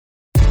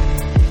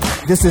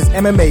This is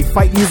MMA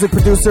fight music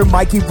producer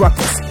Mikey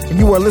Ruckus, and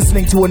you are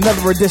listening to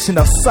another edition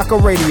of Sucker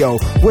Radio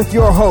with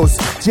your host,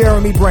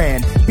 Jeremy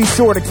Brand. Be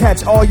sure to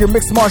catch all your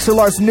mixed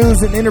martial arts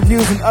news and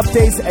interviews and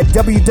updates at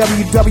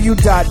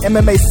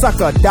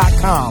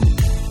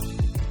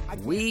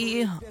www.mmasucker.com.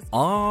 We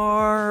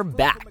are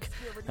back.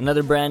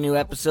 Another brand new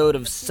episode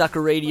of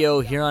Sucker Radio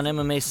here on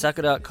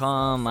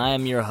MMAsucker.com. I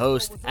am your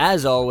host,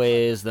 as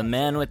always, the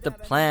man with the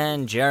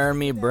plan,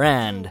 Jeremy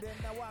Brand.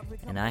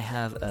 And I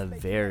have a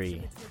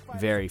very,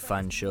 very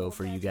fun show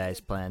for you guys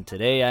planned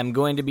today. I'm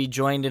going to be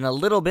joined in a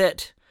little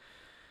bit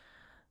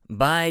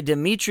by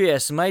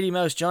Demetrius Mighty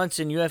Mouse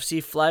Johnson,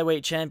 UFC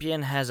flyweight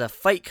champion, has a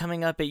fight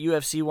coming up at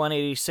UFC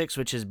 186,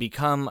 which has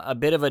become a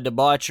bit of a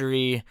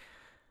debauchery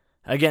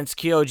against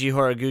Kyoji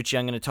Horiguchi.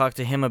 I'm going to talk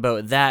to him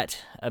about that,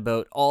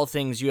 about all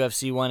things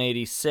UFC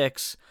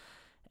 186,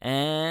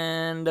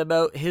 and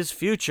about his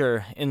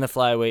future in the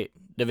flyweight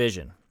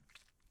division.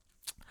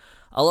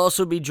 I'll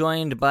also be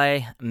joined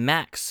by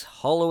Max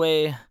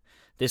Holloway.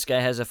 This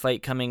guy has a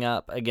fight coming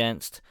up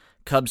against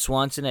Cub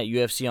Swanson at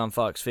UFC on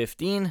Fox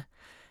 15.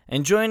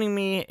 And joining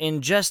me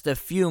in just a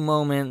few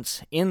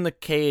moments, in the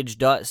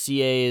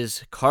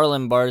Cage.ca's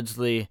Carlin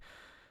Bardsley,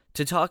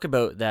 to talk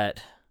about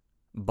that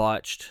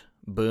botched,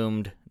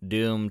 boomed,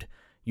 doomed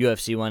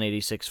UFC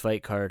 186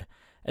 fight card,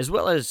 as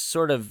well as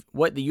sort of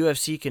what the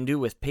UFC can do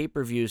with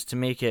pay-per-views to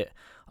make it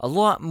a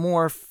lot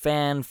more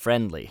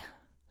fan-friendly.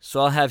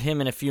 So I'll have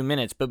him in a few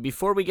minutes. But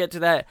before we get to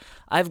that,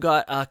 I've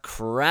got a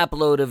crap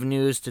load of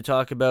news to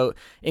talk about,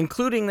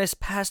 including this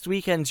past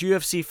weekend's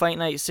UFC Fight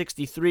Night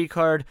 63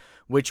 card,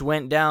 which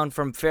went down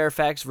from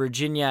Fairfax,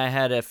 Virginia. I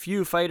had a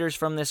few fighters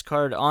from this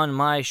card on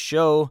my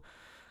show,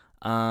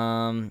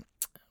 one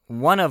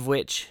of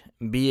which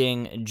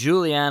being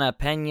Juliana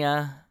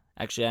Pena.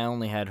 Actually, I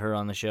only had her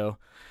on the show.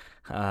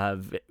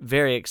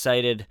 Very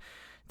excited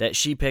that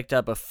she picked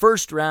up a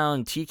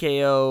first-round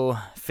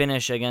TKO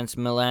finish against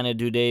Milana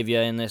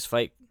Dudevia in this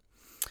fight.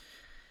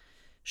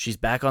 She's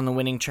back on the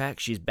winning track.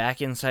 She's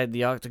back inside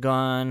the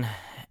octagon,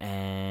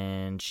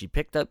 and she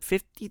picked up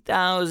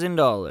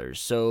 $50,000.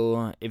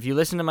 So if you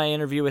listen to my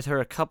interview with her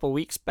a couple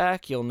weeks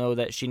back, you'll know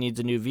that she needs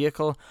a new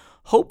vehicle.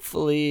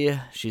 Hopefully,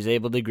 she's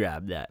able to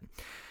grab that.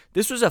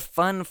 This was a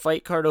fun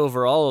fight card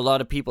overall. A lot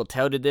of people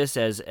touted this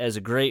as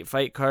a great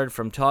fight card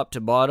from top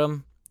to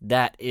bottom.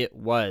 That it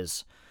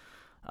was.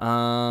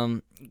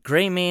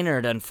 Gray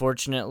Maynard,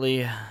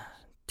 unfortunately,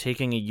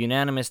 taking a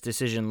unanimous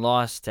decision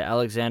loss to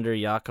Alexander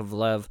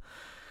Yakovlev,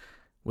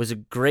 was a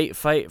great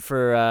fight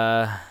for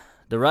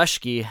the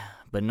Rushki,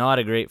 but not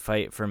a great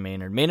fight for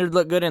Maynard. Maynard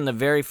looked good in the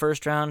very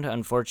first round.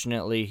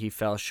 Unfortunately, he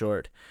fell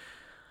short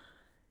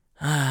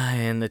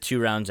in the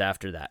 2 rounds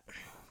after that.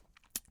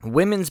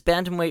 Women's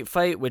bantamweight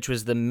fight, which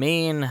was the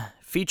main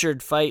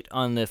featured fight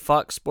on the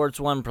Fox Sports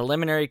 1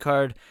 preliminary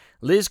card.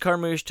 Liz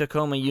Carmouche took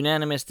home a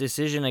unanimous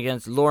decision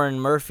against Lauren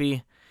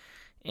Murphy.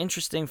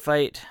 Interesting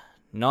fight.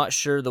 Not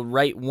sure the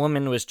right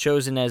woman was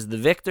chosen as the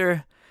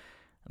victor,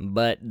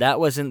 but that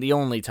wasn't the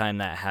only time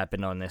that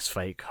happened on this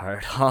fight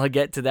card. I'll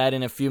get to that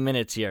in a few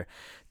minutes here.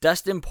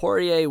 Dustin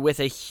Poirier with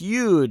a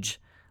huge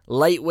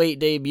lightweight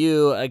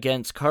debut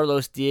against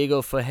Carlos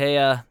Diego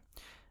Ferreira.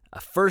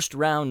 A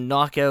first-round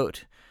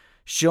knockout,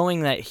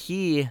 showing that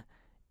he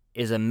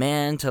is a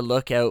man to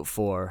look out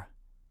for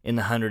in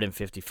the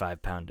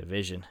 155-pound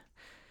division.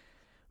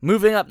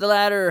 Moving up the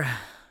ladder,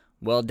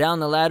 down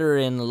the ladder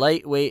in the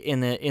lightweight in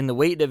the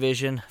weight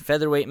division,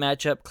 featherweight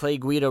matchup, Clay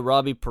Guida,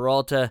 Robbie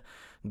Peralta.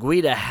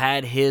 Guida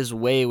had his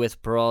way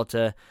with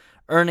Peralta,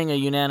 earning a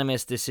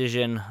unanimous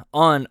decision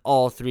on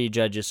all 3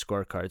 judges'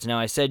 scorecards. Now,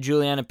 I said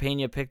Juliana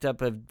Pena picked up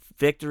a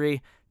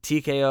victory,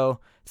 TKO,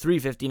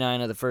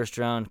 3:59 of the first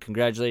round.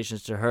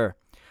 Congratulations to her.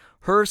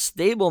 Her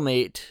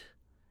stablemate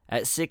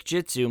at Sick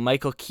Jitsu,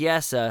 Michael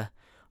Chiesa,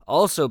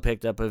 also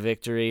picked up a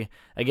victory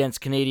against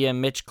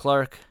Canadian Mitch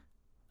Clark.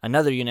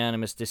 Another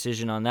unanimous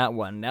decision on that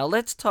one. Now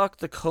let's talk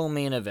the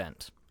co-main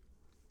event.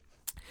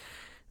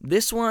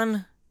 This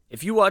one,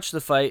 if you watched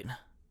the fight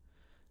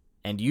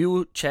and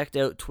you checked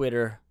out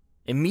Twitter,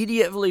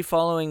 immediately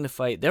following the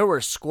fight, there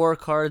were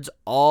scorecards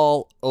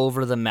all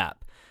over the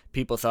map.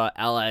 People thought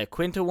Al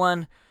Iaquinta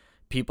won.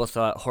 People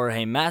thought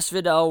Jorge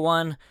Masvidal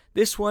won.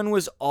 This one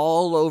was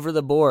all over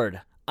the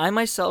board. I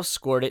myself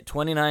scored it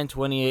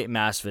 29-28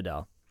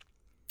 Masvidal.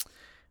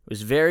 It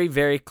was very,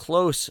 very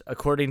close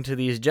according to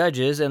these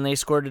judges, and they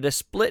scored it a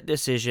split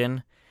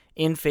decision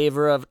in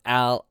favor of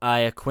Al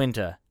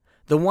Iaquinta.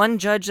 The one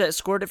judge that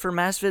scored it for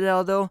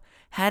Masvidal, though,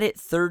 had it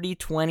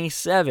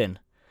 30-27.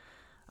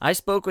 I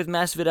spoke with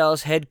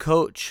Masvidal's head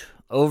coach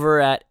over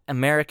at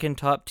American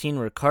Top Team,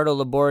 Ricardo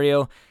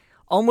Laborio,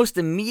 almost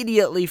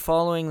immediately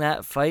following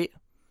that fight,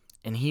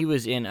 and he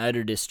was in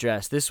utter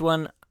distress. This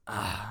one,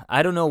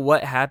 I don't know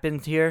what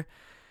happened here.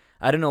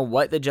 I don't know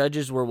what the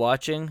judges were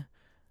watching.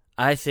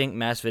 I think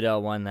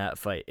Masvidal won that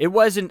fight. It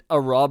wasn't a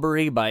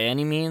robbery by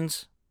any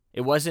means.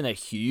 It wasn't a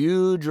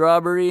huge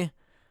robbery.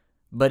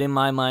 But in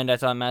my mind, I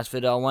thought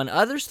Masvidal won.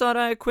 Others thought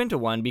Iaquinta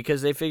won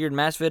because they figured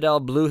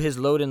Masvidal blew his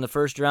load in the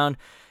first round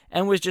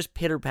and was just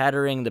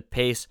pitter-pattering the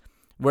pace,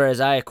 whereas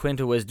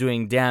Iaquinta was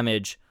doing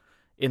damage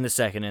in the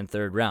second and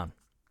third round.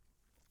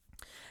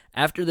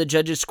 After the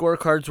judges'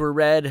 scorecards were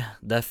read,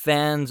 the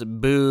fans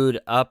booed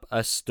up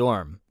a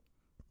storm.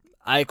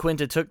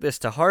 Iaquinta took this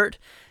to heart,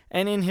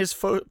 and in his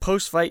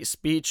post-fight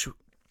speech,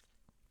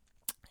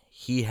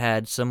 he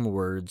had some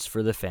words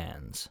for the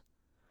fans.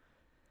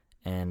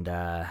 And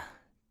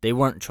they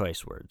weren't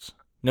choice words.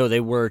 No, they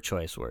were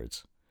choice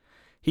words.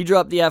 He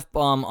dropped the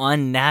F-bomb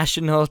on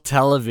national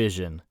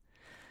television.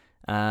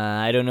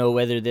 I don't know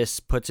whether this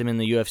puts him in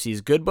the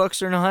UFC's good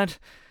books or not,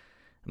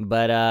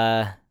 but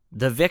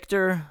the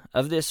victor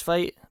of this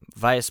fight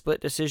via split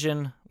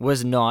decision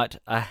was not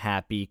a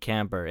happy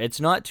camper. It's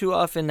not too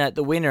often that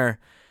the winner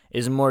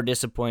is more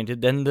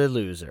disappointed than the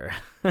loser.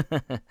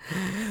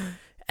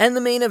 And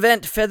the main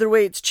event,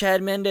 featherweights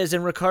Chad Mendes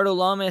and Ricardo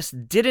Lamas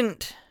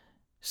didn't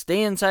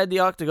stay inside the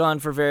octagon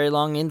for very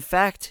long. In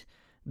fact,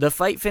 the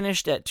fight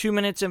finished at 2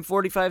 minutes and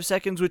 45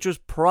 seconds, which was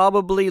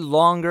probably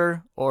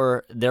longer,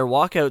 or their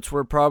walkouts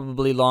were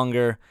probably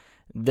longer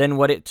than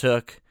what it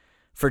took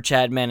for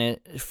Chad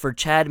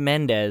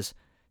Mendes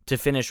to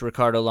finish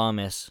Ricardo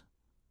Lamas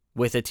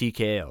with a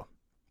TKO.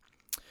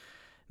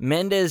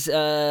 Mendes,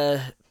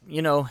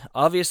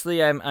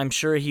 obviously I'm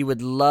sure he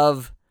would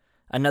love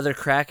another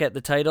crack at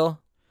the title.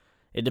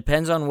 It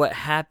depends on what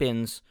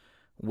happens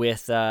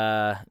with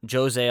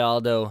Jose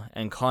Aldo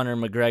and Conor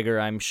McGregor,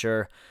 I'm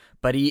sure.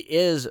 But he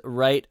is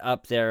right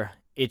up there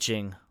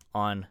itching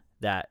on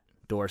that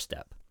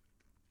doorstep.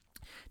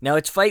 Now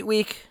it's fight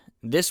week.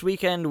 This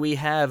weekend we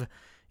have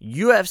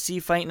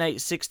UFC Fight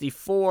Night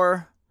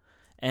 64,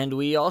 and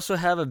we also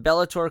have a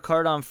Bellator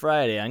card on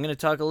Friday. I'm going to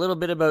talk a little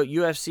bit about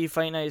UFC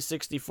Fight Night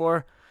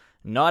 64.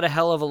 Not a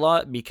hell of a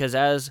lot, because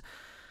as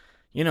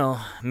you know,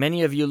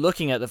 many of you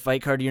looking at the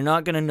fight card, you're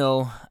not going to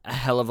know a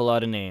hell of a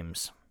lot of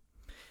names.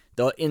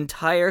 The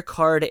entire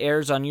card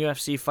airs on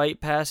UFC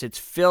Fight Pass. It's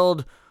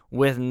filled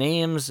with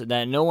names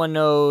that no one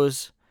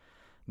knows,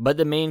 but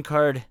the main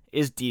card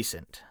is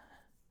decent.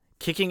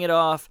 Kicking it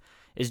off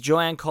is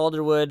Joanne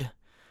Calderwood,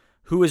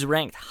 who is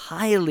ranked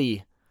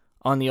highly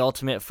on the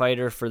Ultimate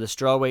Fighter for the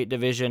strawweight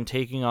division,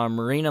 taking on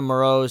Marina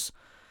Moroz.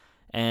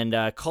 And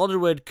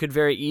Calderwood could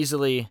very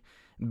easily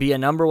be a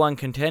number one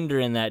contender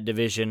in that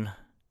division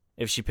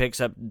if she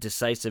picks up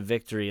decisive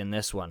victory in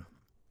this one.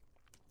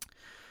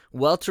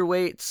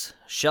 Welterweights,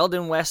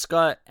 Sheldon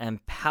Westcott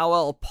and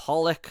Powell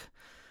Pollock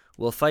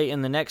will fight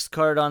in the next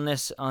card on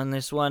this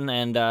one.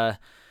 And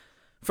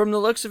from the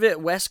looks of it,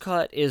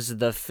 Westcott is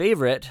the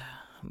favorite,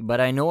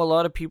 but I know a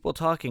lot of people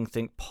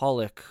think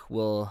Pollock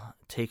will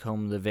take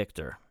home the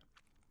victor.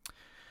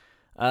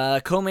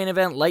 Co-main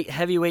event, light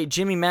heavyweight,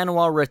 Jimmy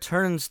Manuwa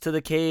returns to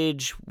the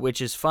cage,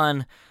 which is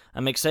fun.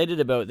 I'm excited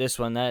about this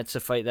one. That's a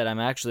fight that I'm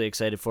actually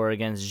excited for,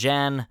 against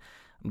Jan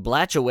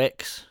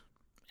Blachowicz.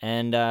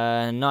 And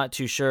not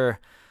too sure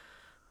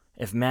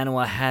if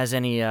Manuwa has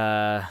any...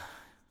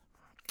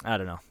 I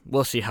don't know.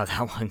 We'll see how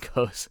that one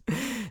goes.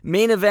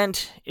 Main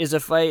event is a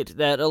fight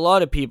that a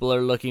lot of people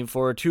are looking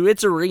forward to.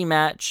 It's a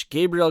rematch.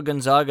 Gabriel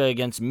Gonzaga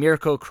against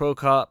Mirko Cro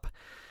Cop.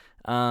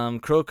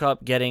 Cro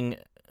Cop getting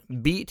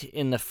beat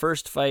in the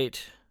first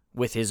fight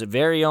with his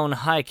very own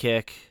high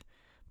kick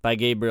by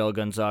Gabriel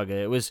Gonzaga.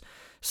 It was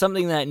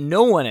something that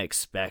no one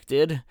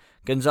expected.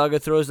 Gonzaga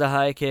throws the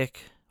high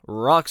kick,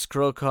 rocks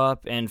Cro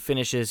Cop, and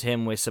finishes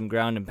him with some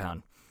ground and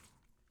pound.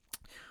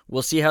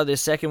 We'll see how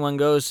this second one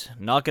goes.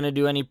 Not going to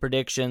do any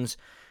predictions.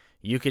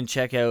 You can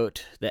check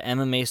out the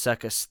MMA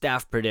Sucka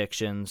staff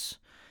predictions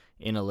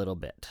in a little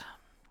bit.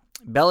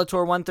 Bellator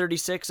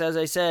 136, as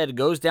I said,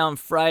 goes down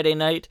Friday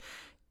night.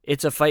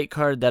 It's a fight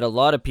card that a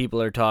lot of people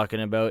are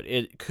talking about.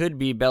 It could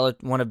be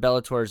one of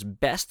Bellator's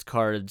best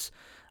cards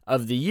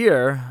of the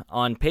year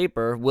on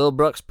paper. Will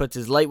Brooks puts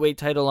his lightweight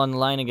title on the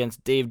line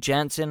against Dave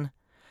Jansen.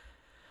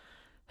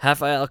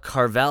 Rafael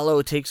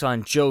Carvalho takes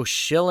on Joe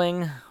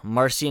Schilling.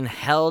 Marcin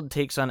Held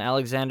takes on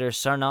Alexander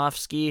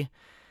Sarnovsky.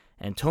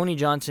 And Tony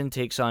Johnson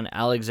takes on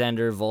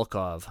Alexander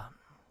Volkov.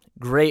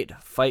 Great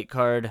fight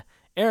card,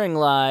 airing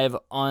live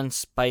on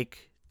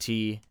Spike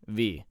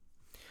TV.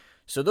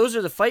 So those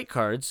are the fight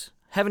cards.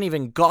 Haven't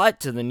even got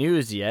to the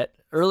news yet.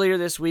 Earlier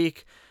this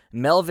week,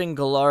 Melvin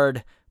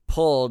Guillard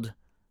pulled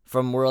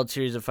from World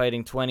Series of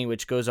Fighting 20,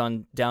 which goes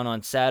down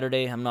on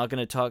Saturday. I'm not going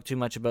to talk too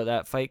much about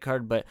that fight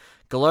card, but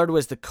Guillard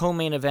was the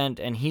co-main event,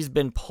 and he's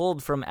been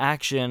pulled from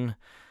action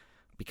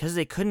because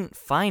they couldn't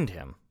find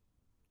him.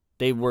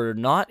 They were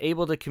not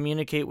able to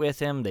communicate with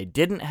him. They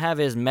didn't have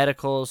his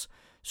medicals,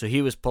 so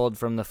he was pulled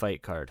from the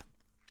fight card.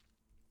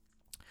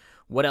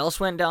 What else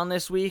went down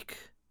this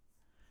week?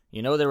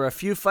 You know, there were a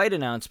few fight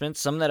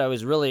announcements, some that I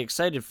was really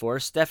excited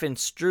for. Stefan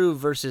Struve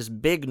versus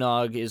Big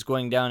Nog is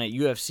going down at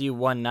UFC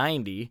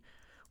 190.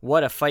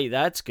 What a fight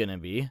that's going to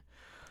be.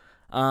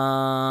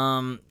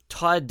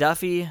 Todd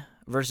Duffy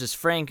versus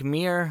Frank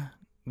Mir,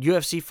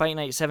 UFC Fight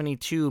Night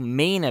 72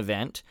 main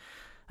event.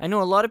 I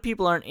know a lot of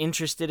people aren't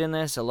interested in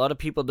this. A lot of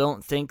people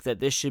don't think that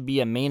this should be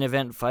a main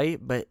event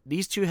fight, but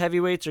these two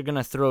heavyweights are going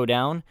to throw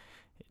down.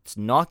 It's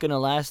not going to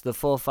last the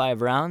full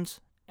 5 rounds,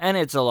 and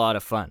it's a lot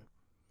of fun.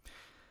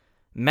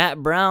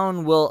 Matt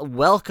Brown will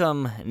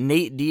welcome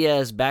Nate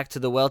Diaz back to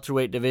the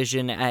welterweight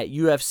division at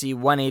UFC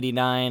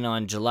 189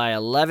 on July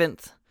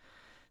 11th.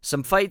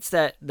 Some fights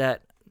that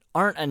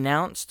aren't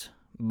announced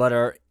but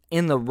are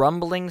in the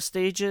rumbling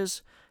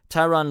stages.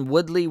 Tyron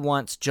Woodley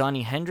wants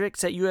Johnny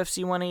Hendricks at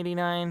UFC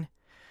 189.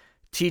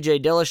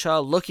 TJ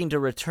Dillashaw looking to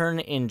return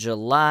in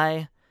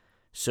July.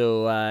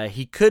 So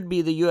he could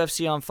be the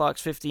UFC on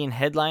Fox 15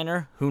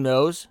 headliner. Who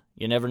knows?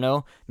 You never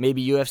know.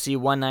 Maybe UFC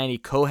 190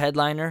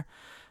 co-headliner.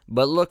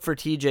 But look for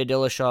TJ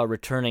Dillashaw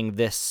returning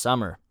this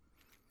summer.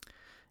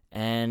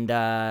 And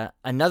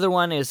another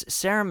one is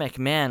Sarah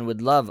McMahon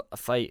would love a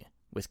fight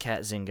with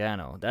Kat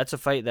Zingano. That's a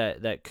fight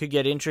that could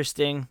get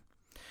interesting.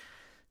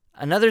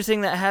 Another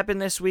thing that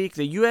happened this week,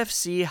 the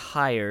UFC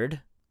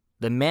hired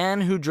the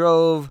man who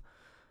drove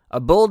a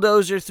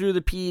bulldozer through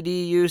the PED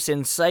use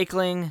in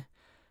cycling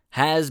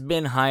has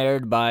been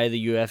hired by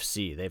the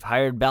UFC. They've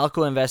hired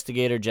Balco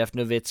investigator Jeff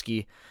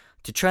Nowitzki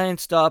to try and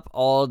stop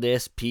all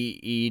this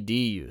PED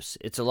use.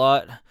 It's a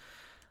lot.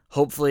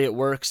 Hopefully it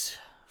works.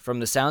 From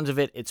the sounds of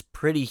it, it's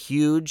pretty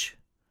huge.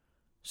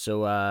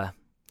 So,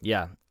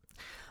 yeah.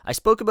 I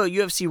spoke about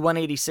UFC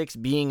 186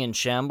 being in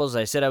shambles.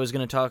 I said I was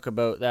going to talk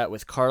about that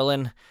with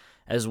Carlin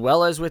as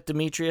well as with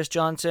Demetrius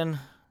Johnson.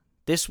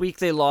 This week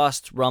they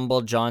lost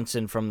Rumble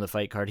Johnson from the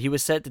fight card. He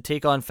was set to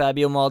take on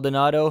Fabio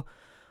Maldonado.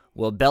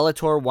 Well,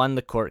 Bellator won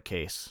the court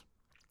case.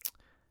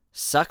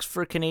 Sucks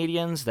for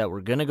Canadians that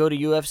we're going to go to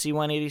UFC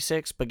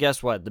 186, but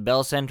guess what? The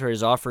Bell Center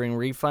is offering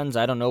refunds.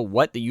 I don't know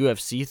what the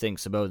UFC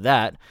thinks about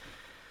that.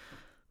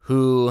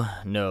 Who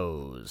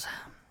knows?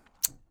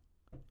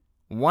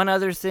 One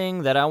other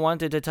thing that I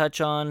wanted to touch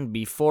on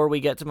before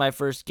we get to my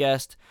first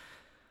guest.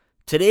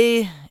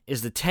 Today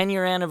is the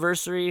 10-year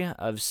anniversary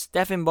of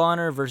Stephan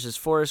Bonnar versus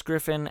Forrest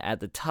Griffin at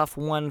the Tough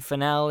One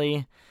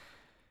finale.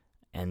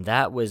 And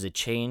that was a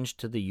change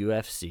to the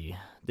UFC.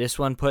 This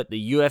one put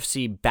the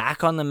UFC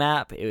back on the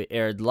map. It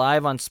aired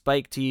live on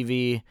Spike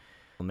TV.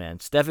 Oh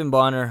man, Stephan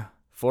Bonnar,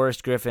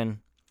 Forrest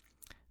Griffin.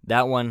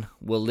 That one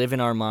will live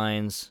in our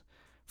minds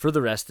for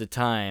the rest of the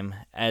time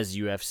as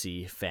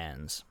UFC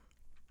fans.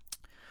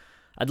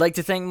 I'd like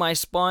to thank my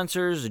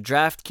sponsors,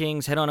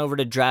 DraftKings. Head on over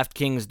to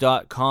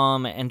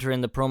DraftKings.com, enter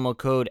in the promo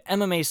code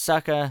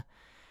MMASucka,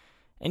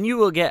 and you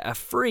will get a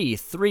free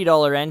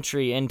 $3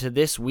 entry into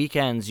this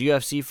weekend's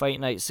UFC Fight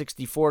Night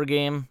 64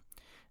 game.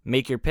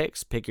 Make your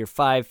picks, pick your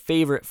 5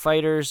 favorite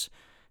fighters,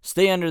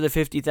 stay under the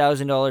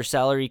 $50,000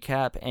 salary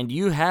cap, and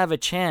you have a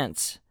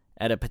chance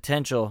at a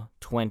potential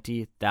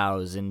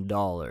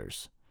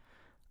 $20,000.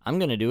 I'm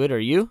going to do it, are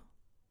you?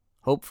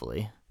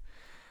 Hopefully.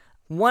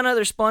 One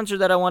other sponsor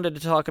that I wanted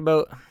to talk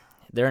about,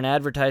 they're an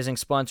advertising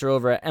sponsor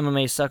over at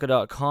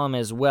MMASucka.com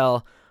as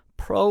well,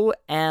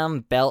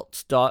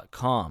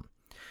 ProAmBelts.com.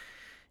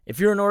 If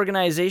you're an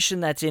organization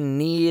that's in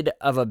need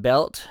of a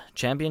belt,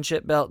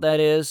 championship belt that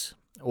is,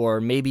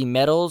 or maybe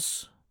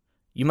medals,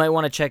 you might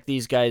want to check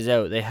these guys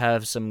out. They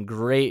have some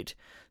great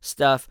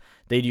stuff.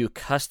 They do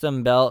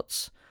custom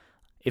belts.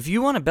 If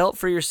you want a belt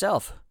for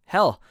yourself,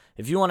 hell,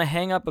 if you want to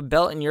hang up a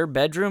belt in your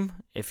bedroom,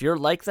 if you're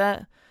like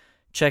that,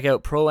 check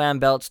out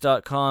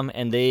ProAmBelts.com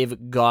and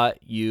they've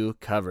got you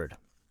covered.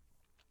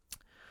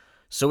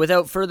 So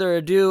without further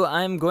ado,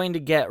 I'm going to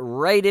get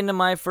right into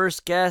my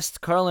first guest,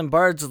 Carlin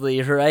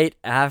Bardsley, right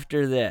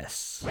after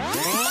this.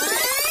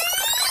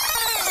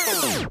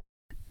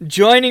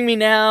 Joining me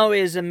now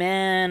is a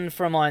man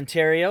from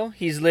Ontario.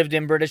 He's lived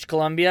in British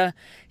Columbia.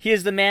 He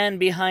is the man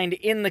behind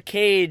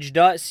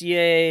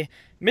InTheCage.ca.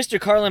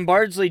 Mr. Carlin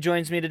Bardsley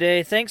joins me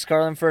today. Thanks,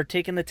 Carlin, for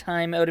taking the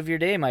time out of your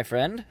day, my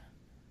friend.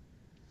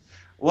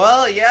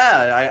 Well,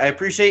 yeah, I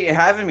appreciate you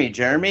having me,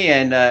 Jeremy,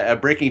 and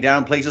breaking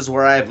down places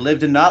where I've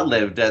lived and not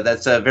lived.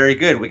 That's very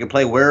good. We can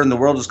play Where in the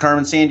World is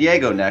Carmen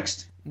Sandiego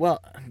next.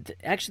 Well,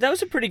 actually, that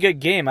was a pretty good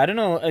game. I don't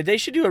know. They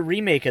should do a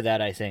remake of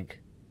that, I think.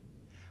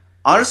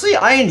 Honestly,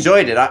 I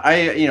enjoyed it.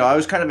 I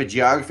was kind of a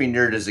geography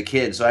nerd as a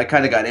kid, so I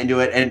kind of got into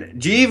it. And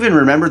do you even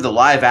remember the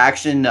live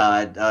action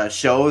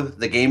show,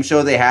 the game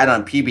show they had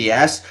on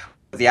PBS?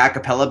 The a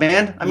cappella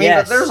band? I mean,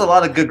 yes. There's a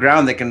lot of good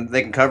ground they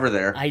can cover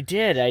there. I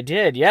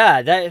did.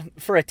 Yeah, that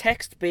for a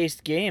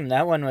text-based game,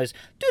 that one was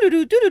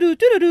doo-doo-doo, doo-doo-doo,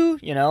 doo-doo-doo,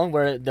 you know,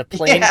 where the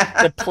plane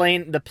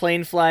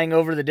flying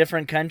over the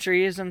different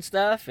countries and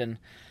stuff, and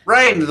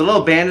right, and the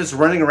little bandits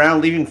running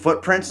around leaving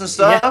footprints and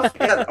stuff.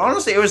 Yeah,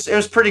 honestly, it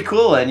was pretty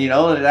cool, and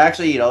it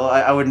actually,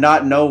 I would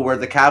not know where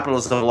the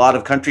capitals of a lot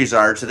of countries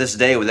are to this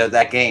day without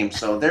that game.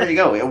 So there you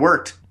go, it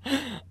worked.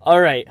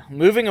 All right,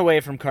 moving away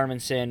from Carmen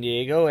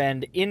Sandiego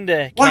and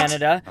into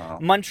Canada,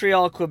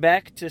 Montreal,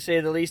 Quebec, to say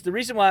the least. The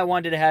reason why I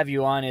wanted to have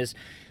you on is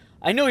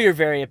I know you're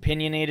very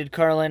opinionated,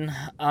 Carlin.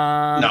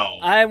 No.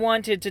 I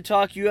wanted to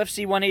talk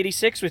UFC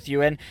 186 with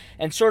you and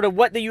sort of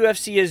what the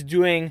UFC is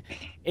doing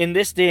in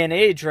this day and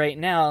age right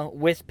now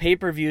with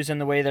pay-per-views and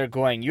the way they're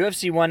going.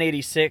 UFC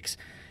 186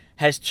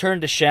 has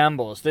turned to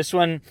shambles. This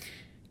one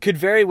could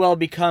very well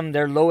become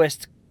their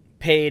lowest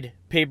paid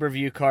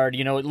pay-per-view card.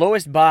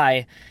 Lowest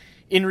buy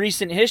in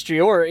recent history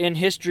or in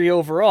history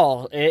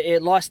overall.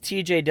 It lost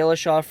TJ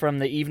Dillashaw from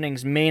the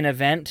evening's main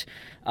event.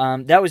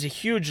 That was a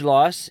huge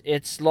loss.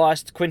 It's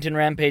lost Quinton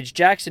Rampage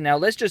Jackson. Now,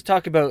 let's just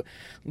talk about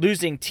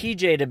losing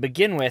TJ to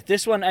begin with.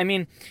 This one, I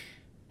mean,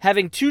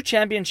 having 2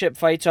 championship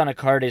fights on a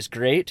card is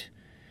great.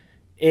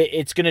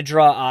 It's going to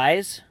draw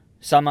eyes,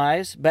 some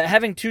eyes, but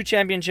having 2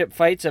 championship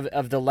fights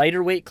of the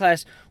lighter weight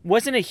class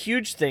wasn't a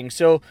huge thing.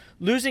 So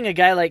losing a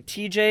guy like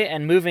TJ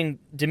and moving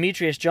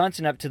Demetrious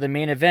Johnson up to the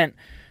main event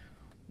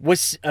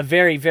was a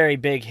very, very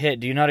big hit.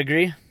 Do you not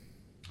agree?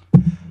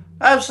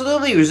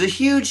 Absolutely. It was a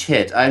huge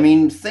hit. I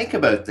mean, think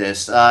about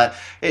this.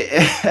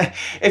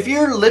 If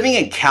you're living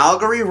in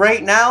Calgary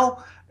right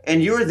now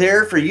and you're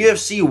there for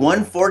UFC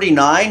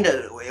 149,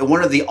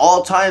 one of the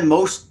all-time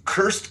most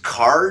cursed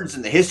cards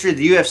in the history of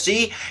the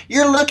UFC,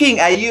 you're looking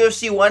at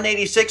UFC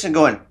 186 and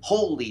going,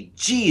 holy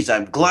jeez,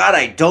 I'm glad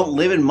I don't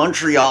live in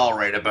Montreal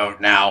right about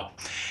now.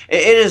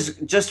 It has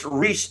just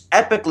reached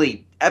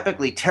epically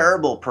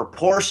terrible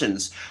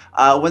proportions.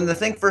 When the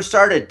thing first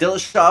started,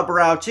 Dillashaw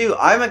Barao too,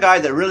 I'm a guy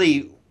that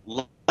really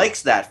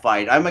likes that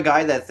fight. I'm a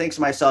guy that thinks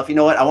to myself, you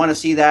know what, I want to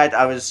see that.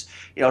 I was,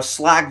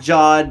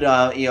 slack-jawed,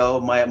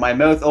 my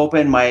mouth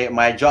open,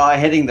 my jaw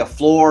hitting the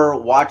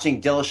floor,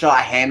 watching Dillashaw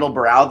handle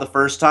Barao the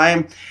first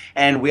time.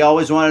 And we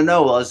always want to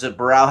know, well, is it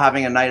Barao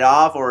having a night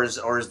off, or is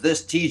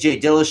this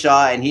TJ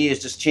Dillashaw and he has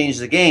just changed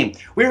the game?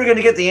 We were going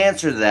to get the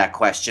answer to that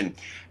question.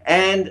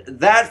 And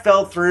that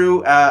fell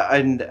through,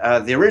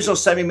 the original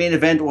semi-main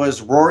event was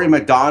Rory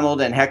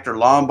MacDonald and Hector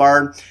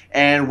Lombard,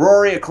 and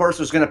Rory, of course,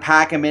 was going to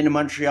pack him into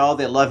Montreal.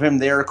 They love him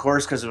there, of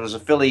course, because of his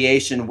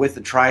affiliation with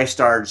the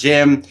TriStar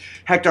Gym.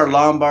 Hector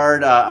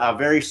Lombard, a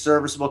very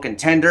serviceable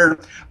contender,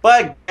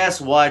 but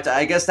guess what?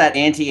 I guess that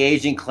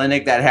anti-aging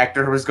clinic that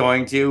Hector was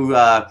going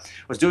to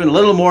was doing a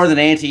little more than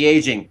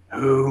anti-aging.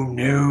 Who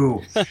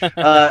knew?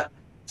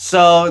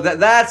 So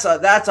that's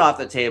off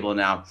the table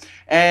now.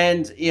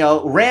 And,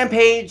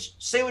 Rampage,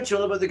 say what you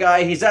will about the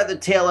guy, he's at the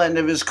tail end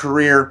of his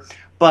career,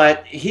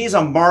 but he's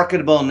a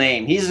marketable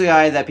name. He's a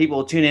guy that people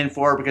will tune in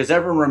for because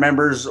everyone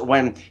remembers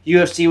when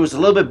UFC was a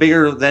little bit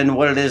bigger than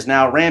what it is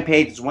now.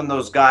 Rampage is one of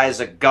those guys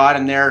that got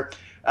him there.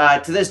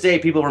 To this day,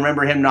 people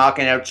remember him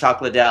knocking out Chuck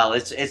Liddell.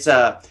 It's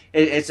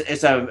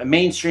a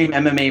mainstream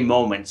MMA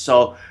moment.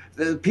 So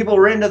people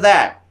were into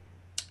that.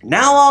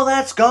 Now all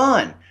that's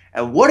gone.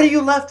 And what are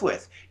you left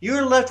with?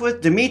 You're left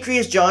with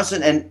Demetrious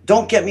Johnson, and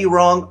don't get me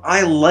wrong,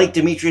 I like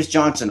Demetrious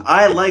Johnson.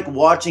 I like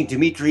watching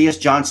Demetrious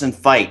Johnson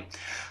fight.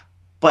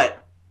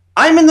 But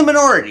I'm in the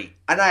minority,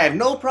 and I have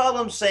no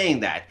problem saying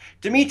that.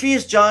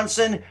 Demetrious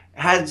Johnson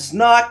has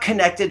not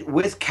connected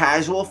with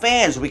casual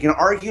fans. We can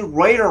argue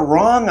right or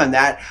wrong on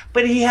that,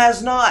 but he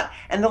has not.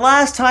 And the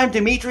last time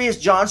Demetrious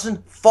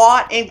Johnson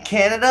fought in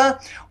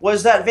Canada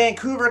was that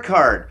Vancouver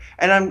card.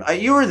 And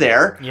you were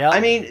there. Yep. I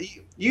mean,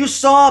 you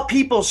saw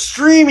people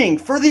streaming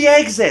for the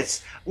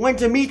exits when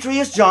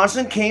Demetrious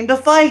Johnson came to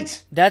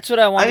fight. That's what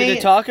I wanted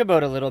to talk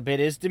about a little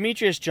bit, is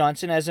Demetrious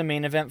Johnson as a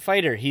main event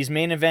fighter. He's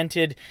main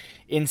evented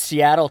in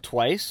Seattle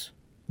twice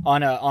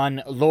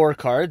on lower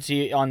cards,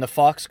 on the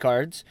Fox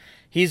cards.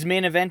 He's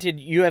main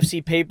evented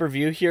UFC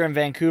pay-per-view here in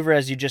Vancouver,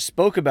 as you just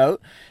spoke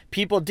about.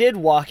 People did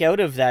walk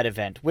out of that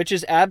event, which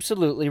is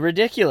absolutely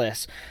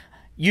ridiculous.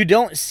 You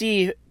don't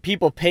see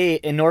people pay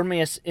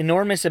enormous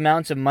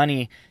amounts of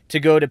money to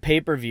go to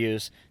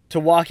pay-per-views to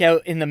walk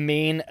out in the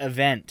main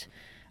event.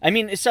 I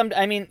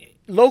mean,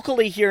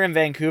 locally here in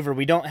Vancouver,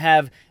 we don't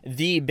have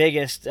the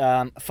biggest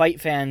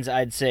fight fans,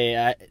 I'd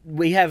say.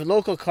 We have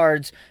local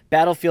cards,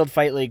 Battlefield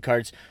Fight League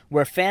cards,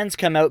 where fans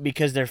come out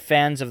because they're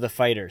fans of the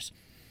fighters.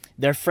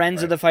 They're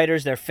friends of the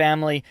fighters, they're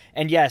family,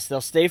 and yes,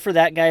 they'll stay for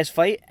that guy's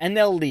fight, and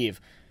they'll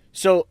leave.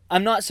 So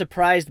I'm not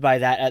surprised by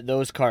that at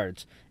those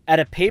cards. At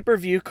a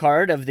pay-per-view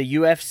card of the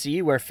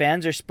UFC, where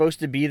fans are supposed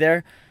to be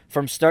there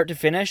from start to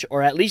finish,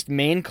 or at least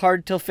main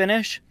card till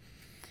finish,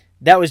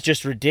 that was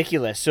just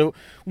ridiculous. So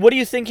what are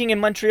you thinking in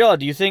Montreal?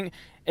 Do you think,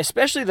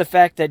 especially the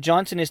fact that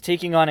Johnson is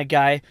taking on a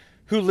guy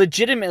who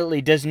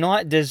legitimately does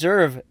not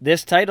deserve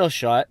this title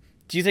shot,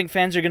 do you think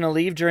fans are going to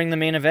leave during the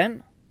main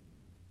event?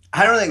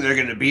 I don't think they're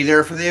going to be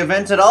there for the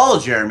event at all,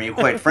 Jeremy,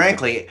 quite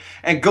frankly.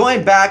 And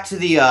going back to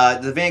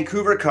the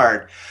Vancouver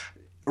card,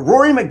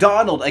 Rory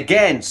MacDonald,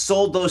 again,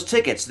 sold those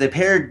tickets. They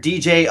paired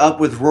DJ up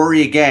with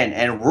Rory again,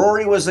 and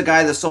Rory was the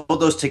guy that sold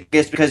those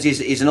tickets because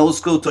he's an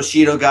old-school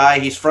Toshido guy.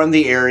 He's from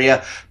the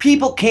area.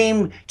 People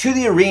came to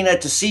the arena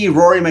to see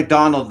Rory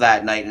MacDonald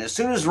that night, and as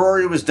soon as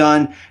Rory was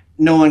done,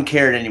 no one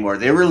cared anymore.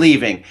 They were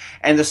leaving.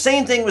 And the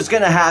same thing was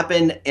going to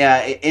happen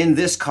in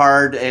this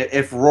card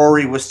if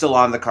Rory was still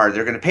on the card.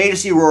 They're going to pay to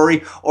see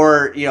Rory,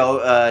 or,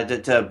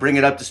 to bring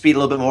it up to speed a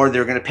little bit more,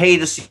 they're going to pay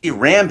to see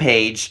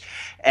Rampage.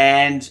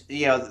 And,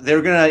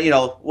 they're going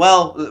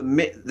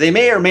to, they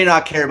may or may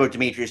not care about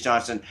Demetrious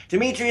Johnson.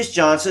 Demetrious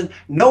Johnson,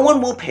 no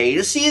one will pay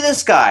to see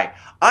this guy.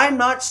 I'm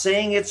not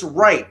saying it's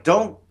right.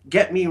 Don't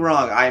get me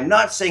wrong. I am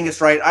not saying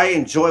it's right. I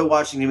enjoy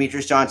watching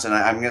Demetrious Johnson.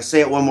 I'm going to say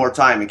it one more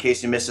time in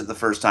case you missed it the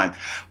first time.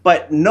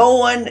 But no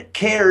one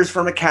cares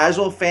from a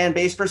casual fan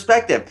base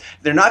perspective.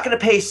 They're not going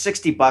to pay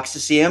 $60 to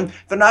see him.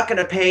 They're not going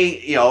to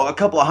pay, a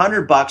couple of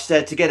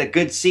 $100 to get a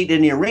good seat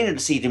in the arena to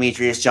see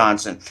Demetrious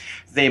Johnson.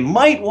 They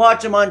might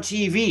watch him on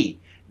TV.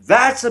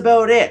 That's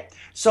about it.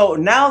 So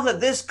now that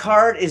this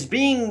card is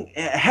being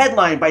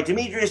headlined by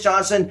Demetrious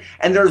Johnson,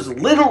 and there's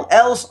little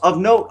else of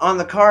note on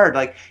the card,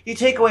 like you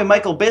take away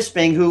Michael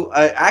Bisping, who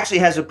actually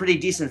has a pretty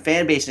decent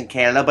fan base in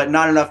Canada, but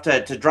not enough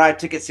to drive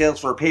ticket sales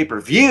for a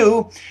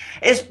pay-per-view,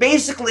 it's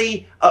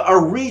basically a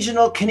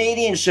regional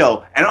Canadian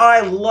show. And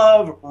I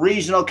love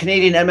regional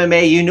Canadian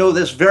MMA. You know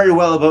this very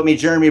well about me,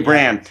 Jeremy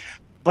Brand.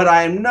 But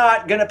I'm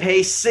not going to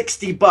pay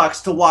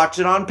 $60 to watch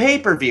it on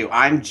pay-per-view.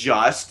 I'm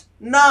just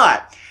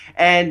not.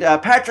 And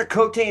Patrick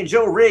Cote and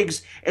Joe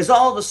Riggs is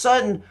all of a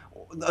sudden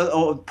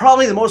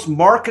probably the most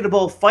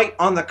marketable fight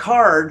on the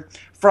card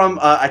from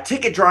a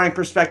ticket drawing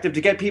perspective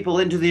to get people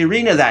into the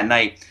arena that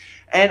night.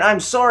 And I'm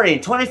sorry, in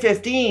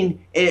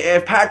 2015,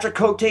 if Patrick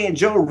Cote and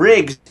Joe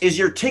Riggs is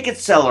your ticket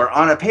seller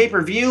on a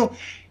pay-per-view,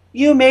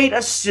 you made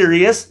a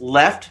serious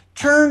left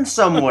turn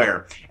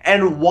somewhere.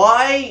 And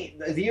why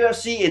the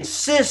UFC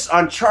insists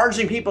on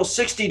charging people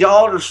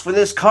 $60 for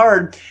this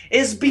card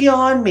is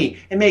beyond me.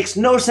 It makes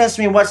no sense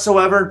to me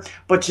whatsoever.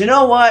 But you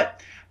know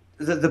what?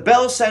 The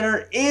Bell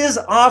Center is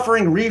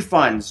offering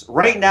refunds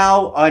right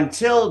now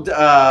until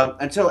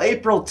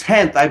April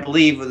 10th, I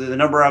believe, the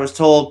number I was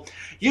told.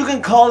 You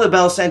can call the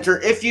Bell Center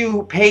if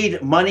you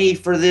paid money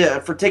for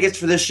tickets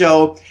for this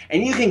show,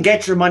 and you can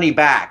get your money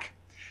back.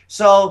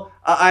 So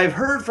I've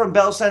heard from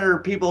Bell Center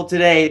people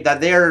today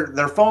that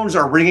their phones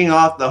are ringing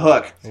off the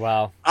hook.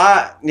 Wow.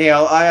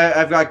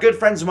 I've got good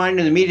friends of mine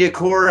in the media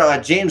corps,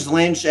 James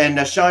Lynch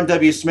and Sean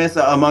W. Smith,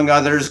 among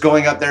others,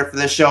 going up there for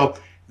this show.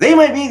 They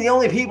might be the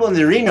only people in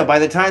the arena by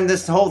the time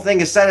this whole thing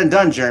is said and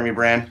done, Jeremy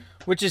Brand.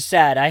 Which is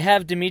sad. I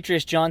have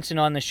Demetrious Johnson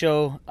on the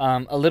show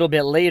a little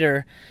bit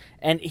later,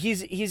 and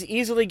he's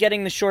easily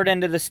getting the short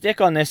end of the stick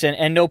on this,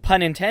 and no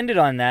pun intended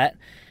on that.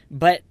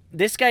 But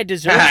this guy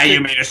deserves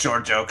you made a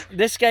short joke.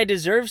 This guy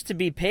deserves to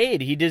be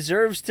paid. He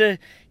deserves to,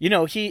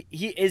 he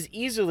is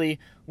easily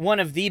one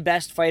of the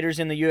best fighters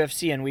in the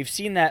UFC, and we've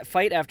seen that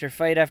fight after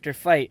fight after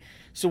fight.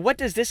 So what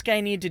does this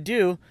guy need to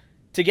do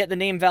to get the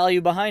name value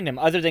behind him,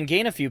 other than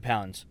gain a few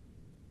pounds?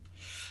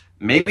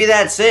 Maybe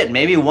that's it.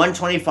 Maybe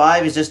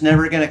 125 is just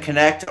never going to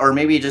connect, or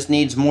maybe he just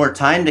needs more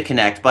time to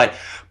connect. But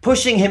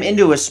pushing him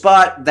into a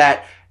spot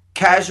that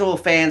casual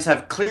fans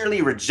have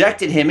clearly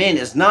rejected him in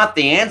is not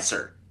the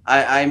answer.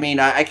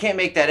 I can't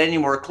make that any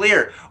more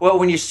clear. Well,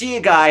 when you see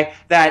a guy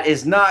that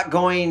is not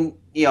going,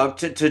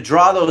 to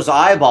draw those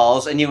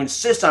eyeballs, and you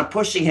insist on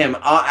pushing him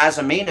as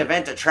a main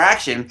event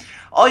attraction,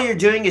 all you're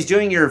doing is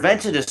doing your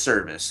event a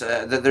disservice.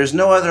 There's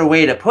no other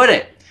way to put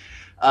it.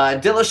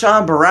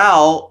 Dillashaw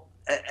Barral,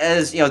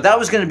 as that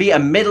was going to be a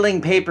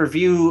middling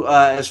pay-per-view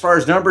as far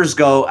as numbers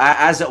go,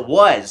 as it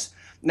was.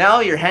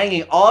 Now you're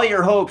hanging all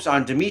your hopes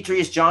on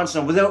Demetrious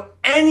Johnson without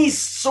any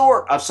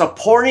sort of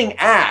supporting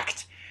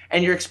act,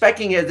 and you're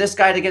expecting this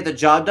guy to get the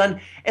job done.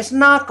 It's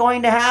not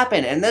going to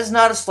happen. And that's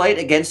not a slight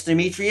against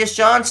Demetrious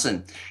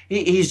Johnson.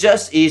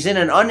 He's in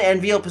an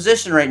unenviable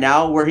position right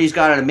now where he's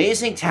got an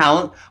amazing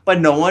talent,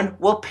 but no one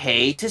will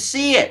pay to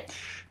see it.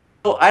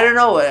 So I don't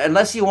know,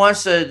 unless he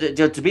wants to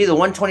be the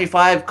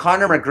 125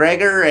 Conor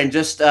McGregor and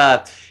just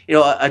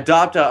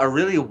adopt a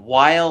really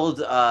wild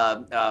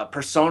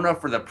persona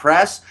for the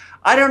press.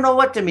 I don't know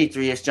what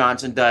Demetrious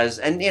Johnson does.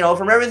 And,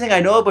 from everything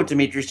I know about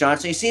Demetrious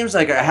Johnson, he seems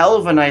like a hell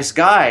of a nice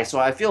guy. So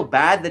I feel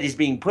bad that he's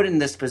being put in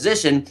this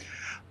position.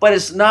 But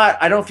it's not,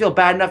 I don't feel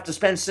bad enough to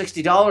spend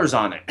 $60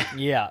 on it.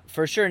 Yeah,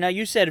 for sure. Now,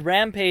 you said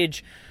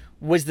Rampage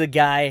was the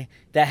guy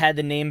that had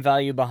the name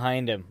value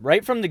behind him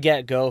right from the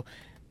get-go.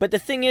 But the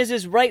thing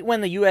is right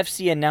when the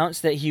UFC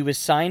announced that he was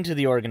signed to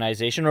the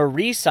organization, or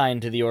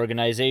re-signed to the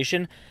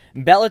organization,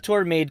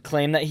 Bellator made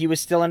claim that he was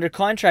still under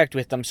contract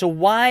with them. So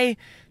why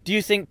do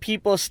you think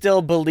people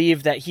still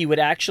believe that he would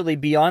actually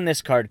be on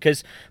this card?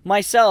 Because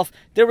myself,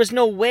 there was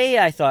no way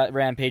I thought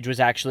Rampage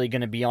was actually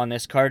going to be on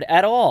this card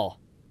at all.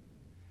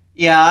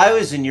 Yeah, I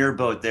was in your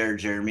boat there,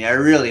 Jeremy. I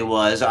really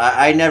was.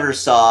 I never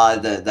saw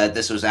that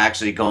this was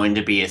actually going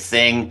to be a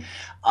thing.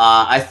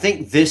 I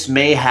think this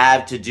may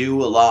have to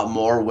do a lot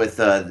more with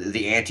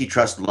the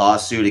antitrust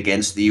lawsuit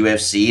against the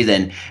UFC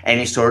than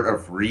any sort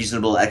of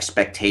reasonable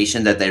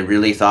expectation that they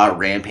really thought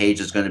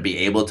Rampage was going to be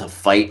able to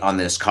fight on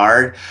this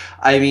card.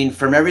 I mean,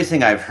 from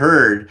everything I've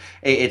heard,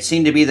 it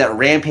seemed to be that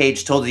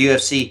Rampage told the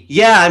UFC,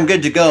 yeah, I'm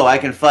good to go, I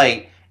can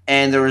fight.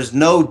 And there was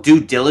no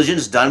due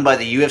diligence done by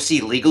the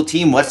UFC legal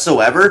team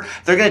whatsoever.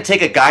 They're going to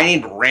take a guy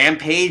named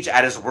Rampage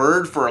at his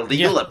word for a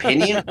legal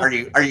opinion? Are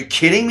you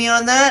kidding me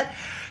on that?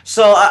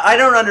 So I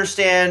don't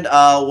understand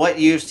what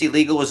UFC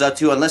Legal was up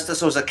to, unless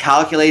this was a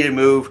calculated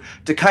move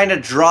to kind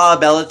of draw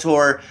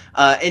Bellator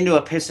into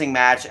a pissing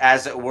match,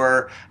 as it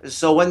were.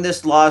 So when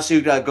this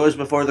lawsuit goes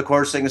before the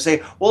courts, they can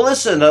say, well,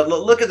 listen,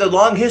 look at the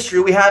long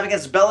history we have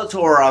against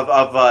Bellator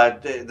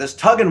of this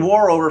tug and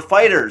war over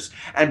fighters.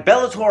 And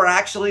Bellator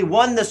actually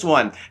won this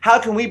one. How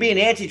can we be an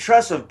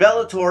antitrust if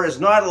Bellator is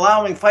not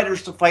allowing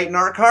fighters to fight in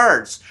our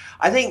cards?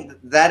 I think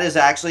that is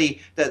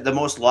actually the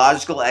most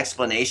logical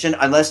explanation,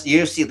 unless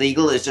UFC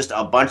Legal is just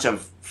a bunch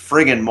of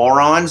friggin'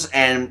 morons,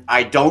 and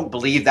I don't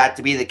believe that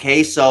to be the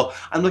case. So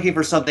I'm looking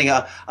for something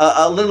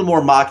a little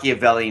more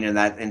Machiavellian in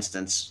that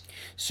instance.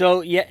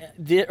 So,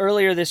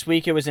 earlier this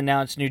week it was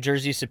announced New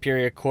Jersey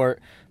Superior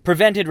Court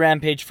prevented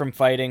Rampage from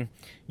fighting.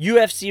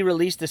 UFC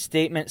released a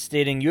statement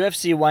stating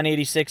UFC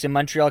 186 in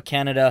Montreal,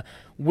 Canada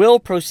will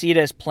proceed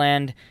as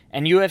planned,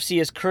 and UFC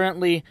is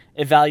currently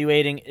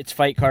evaluating its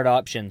fight card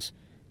options.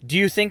 Do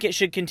you think it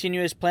should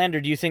continue as planned, or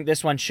do you think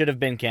this one should have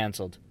been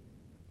canceled?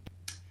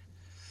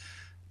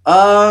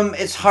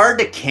 It's hard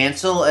to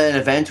cancel an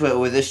event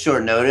with this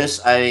short notice.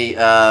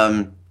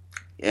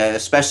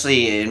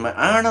 Especially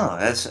I don't know.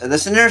 That's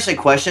an interesting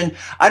question.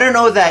 I don't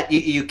know that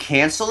you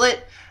cancel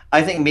it.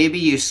 I think maybe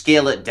you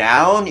scale it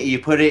down. You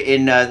put it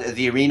in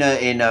the arena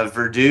in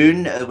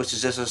Verdun, which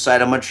is just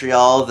outside of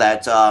Montreal,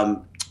 that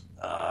Faraz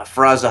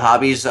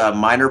Zahabi's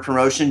minor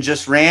promotion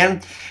just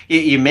ran.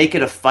 You make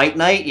it a fight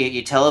night.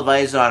 You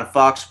televise it on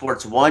Fox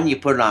Sports 1. You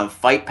put it on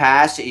Fight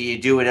Pass. You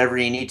do whatever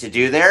you need to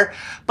do there.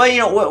 But,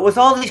 with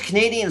all these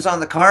Canadians on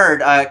the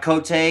card,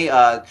 Cote,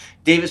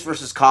 Davis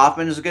versus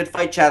Kaufman is a good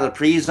fight. Chad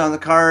Laprise is on the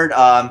card.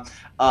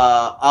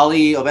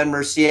 Ali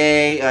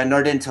Oben-Mercier,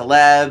 Nordin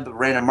Taleb,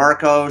 Rana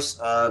Marcos.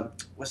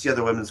 What's the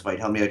other women's fight?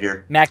 Help me out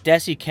here.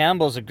 Makdessi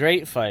Campbell's a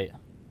great fight.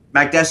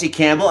 Makdessi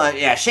Campbell,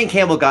 Shane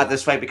Campbell got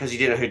this fight because he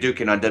did a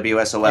Hadouken on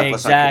WSOF.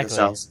 Exactly.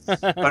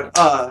 But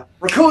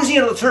Rakosi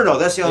and Letourneau,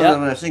 that's the only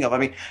one I'm thinking of. I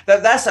mean,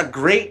 that's a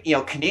great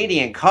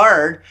Canadian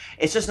card.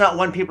 It's just not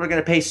one people are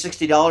going to pay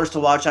 $60 to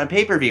watch on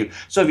pay-per-view.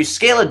 So if you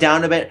scale it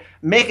down a bit,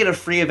 make it a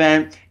free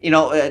event,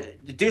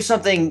 do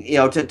something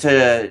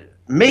to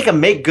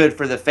make good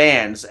for the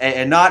fans,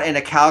 and not in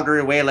a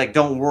Calgary way like,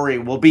 don't worry,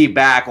 we'll be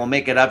back, we'll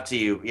make it up to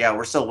you. Yeah,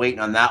 we're still waiting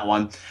on that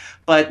one.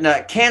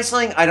 But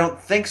canceling, I don't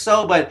think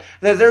so. But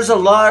there's a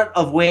lot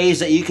of ways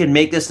that you can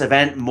make this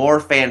event more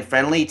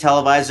fan-friendly.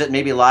 Televise it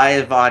maybe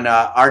live on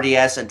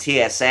RDS and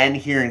TSN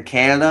here in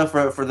Canada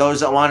for those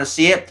that want to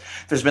see it.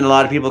 There's been a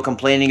lot of people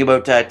complaining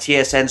about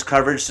TSN's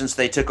coverage since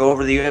they took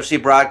over the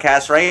UFC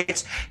broadcast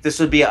rights. This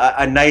would be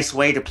a nice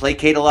way to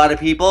placate a lot of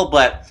people.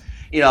 But,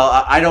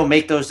 I don't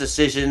make those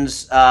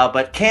decisions.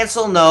 But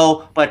cancel,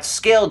 no. But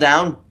scale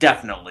down,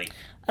 definitely.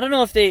 I don't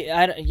know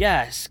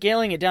if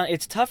scaling it down.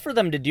 It's tough for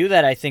them to do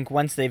that, I think,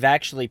 once they've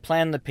actually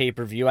planned the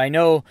pay-per-view. I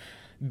know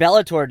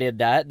Bellator did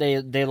that.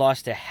 They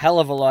lost a hell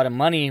of a lot of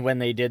money when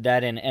they did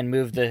that and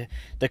moved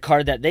the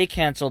card that they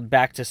canceled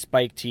back to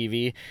Spike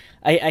TV.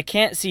 I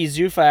can't see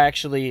Zuffa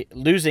actually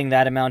losing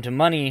that amount of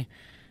money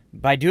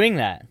by doing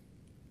that.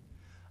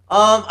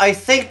 I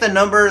think the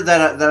number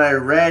that I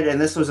read, and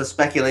this was a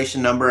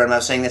speculation number, I'm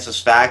not saying this is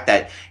fact,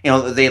 that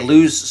they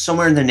lose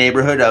somewhere in the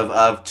neighborhood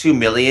of $2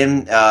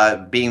 million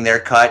being their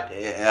cut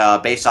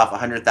based off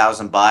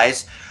 100,000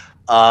 buys.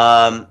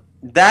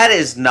 That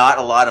is not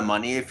a lot of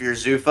money if you're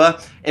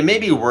Zuffa. It may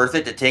be worth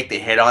it to take the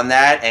hit on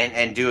that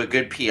and do a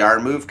good PR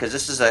move, because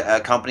this is a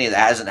company that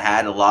hasn't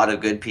had a lot of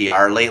good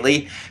PR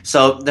lately.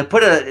 So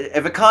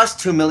if it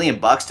costs $2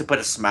 million to put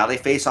a smiley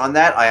face on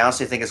that, I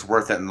honestly think it's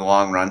worth it in the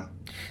long run.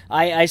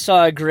 I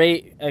saw a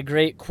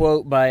great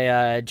quote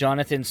by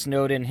Jonathan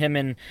Snowden. Him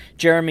and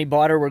Jeremy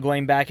Botter were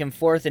going back and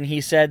forth, and he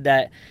said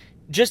that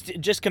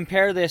just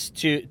compare this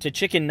to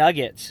chicken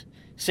nuggets.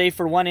 Say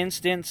for one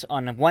instance,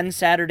 on one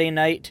Saturday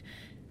night,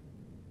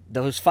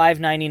 those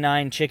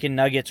 $5.99 chicken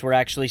nuggets were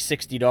actually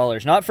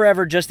 $60. Not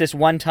forever, just this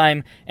one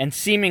time, and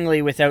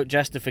seemingly without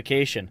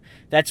justification.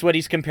 That's what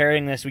he's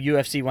comparing this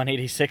UFC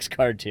 186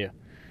 card to.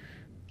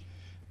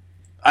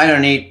 I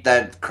don't eat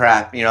that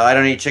crap. I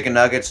don't eat chicken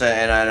nuggets,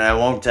 and I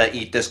won't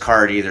eat this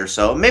card either.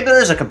 So maybe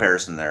there's a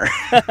comparison there.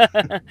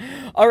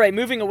 All right,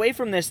 moving away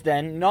from this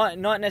then, not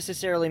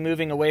necessarily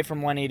moving away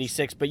from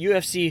 186, but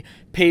UFC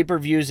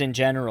pay-per-views in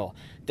general.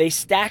 They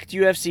stacked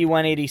UFC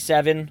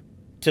 187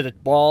 to the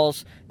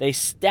balls. They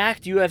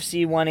stacked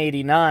UFC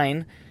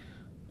 189,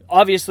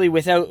 obviously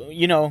without,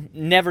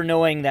 never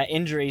knowing that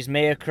injuries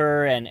may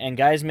occur and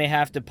guys may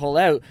have to pull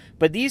out.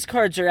 But these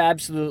cards are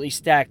absolutely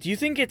stacked. Do you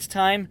think it's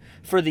time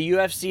for the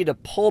UFC to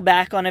pull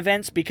back on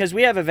events? Because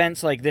we have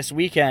events like this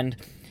weekend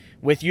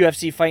with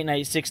UFC Fight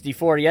Night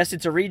 64. Yes,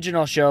 it's a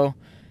regional show.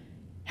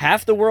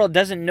 Half the world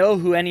doesn't know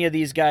who any of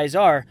these guys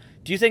are.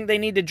 Do you think they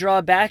need to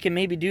draw back and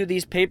maybe do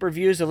these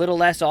pay-per-views a little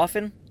less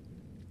often?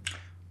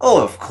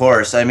 Oh, of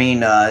course. I mean,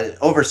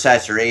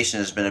 oversaturation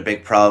has been a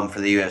big problem for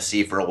the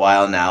UFC for a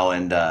while now,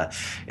 and a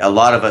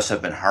lot of us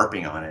have been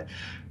harping on it.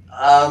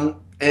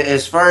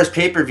 As far as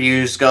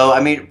pay-per-views go,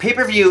 I mean,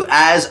 pay-per-view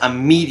as a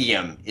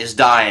medium is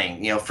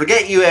dying.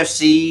 Forget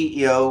UFC,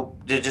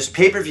 just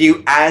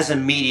pay-per-view as a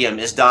medium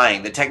is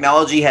dying. The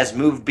technology has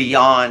moved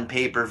beyond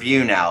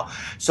pay-per-view now.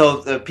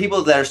 So the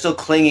people that are still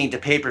clinging to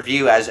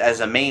pay-per-view as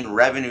a main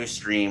revenue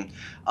stream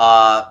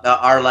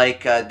are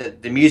like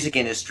the music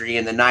industry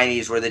in the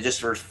 90s, where they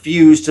just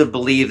refused to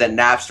believe that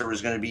Napster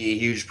was going to be a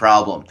huge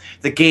problem.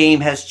 The game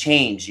has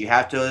changed. You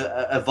have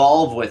to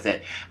evolve with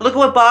it. Look at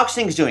what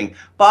boxing's doing.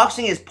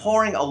 Boxing is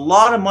pouring a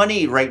lot of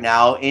money right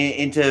now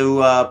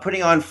into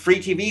putting on free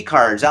TV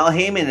cards. Al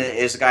Heyman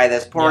is a guy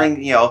that's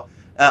pouring,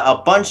 a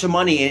bunch of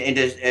money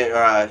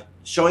into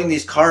showing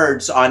these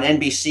cards on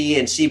NBC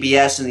and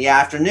CBS in the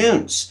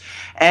afternoons.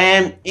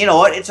 And you know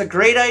what? It's a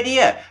great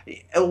idea.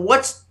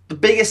 What's the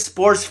biggest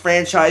sports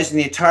franchise in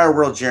the entire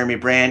world, Jeremy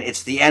Brand?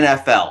 It's the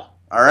NFL.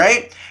 All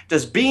right?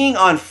 Does being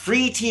on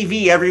free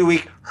TV every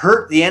week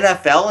hurt the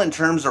NFL in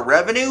terms of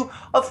revenue?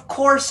 Of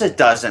course it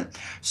doesn't.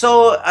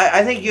 So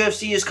I think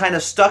UFC is kind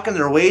of stuck in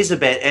their ways a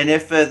bit, and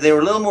if they were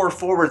a little more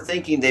forward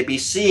thinking, they'd be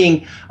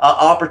seeing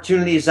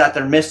opportunities that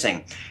they're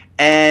missing.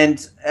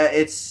 And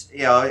it's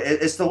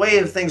the way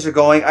that things are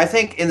going. I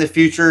think in the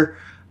future,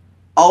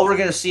 all we're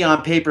going to see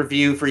on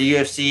pay-per-view for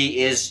UFC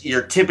is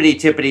your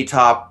tippity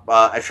top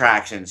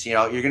attractions.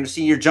 You're going to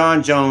see your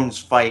John Jones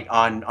fight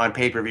on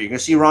pay-per-view. You're going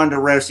to see Ronda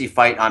Rousey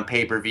fight on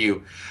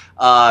pay-per-view.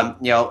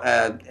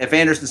 If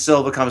Anderson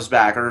Silva comes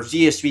back, or if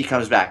GSP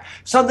comes back,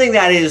 something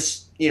that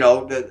is,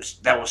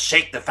 that will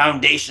shake the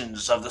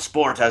foundations of the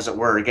sport, as it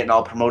were, getting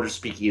all promoter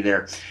speaky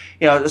there.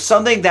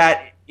 Something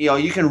that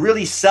you can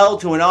really sell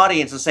to an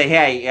audience and say,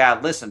 hey, yeah,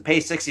 listen, pay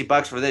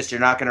 $60 for this. You're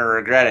not going to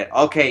regret it.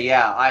 Okay,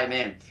 yeah, I'm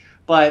in.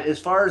 But as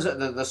far as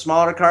the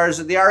smaller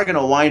cards, they are going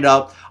to wind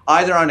up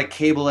either on a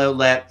cable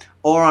outlet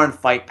or on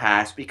Fight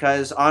Pass,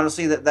 because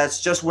honestly, that's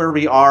just where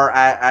we are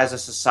as a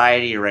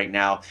society right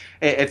now.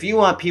 If you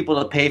want people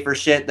to pay for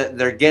shit,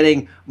 they're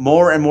getting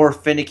more and more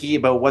finicky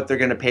about what they're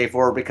going to pay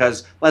for,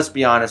 because let's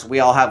be honest, we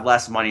all have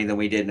less money than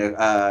we did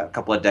a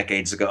couple of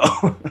decades ago.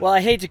 Well,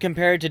 I hate to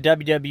compare it to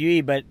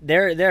WWE, but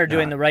they're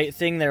doing the right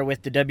thing there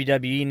with the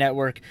WWE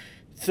network.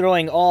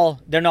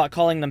 They're not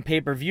calling them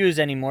pay-per-views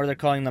anymore, they're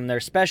calling them their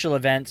special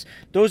events.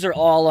 Those are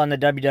all on the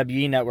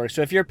WWE network.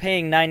 So if you're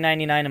paying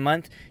 $9.99 a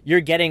month,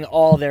 you're getting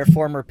all their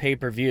former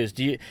pay-per-views.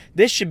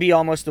 This should be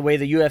almost the way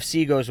the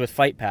UFC goes with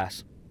Fight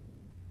Pass.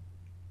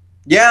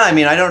 Yeah, I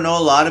mean, I don't know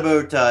a lot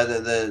about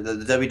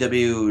the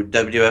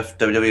WWF,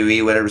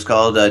 WWE, whatever it's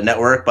called,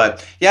 network,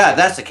 but yeah,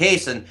 that's the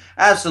case, and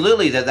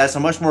absolutely, that's a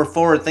much more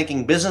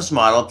forward-thinking business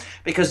model,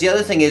 because the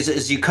other thing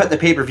is you cut the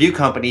pay-per-view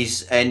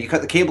companies and you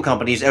cut the cable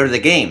companies out of the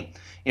game.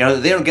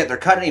 They don't get their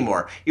cut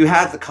anymore. You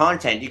have the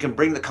content. You can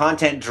bring the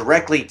content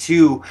directly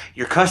to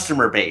your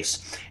customer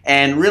base.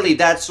 And really,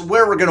 that's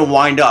where we're going to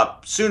wind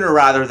up sooner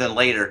rather than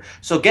later.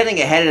 So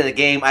getting ahead of the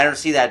game, I don't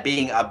see that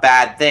being a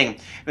bad thing.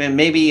 I mean,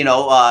 maybe,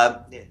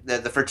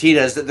 the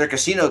Fertittas, they're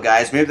casino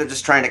guys. Maybe they're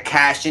just trying to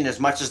cash in as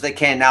much as they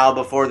can now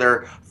before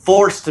they're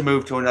forced to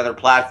move to another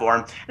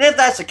platform. And if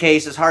that's the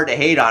case, it's hard to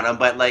hate on them.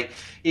 But,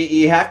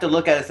 you have to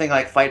look at a thing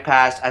like Fight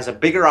Pass as a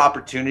bigger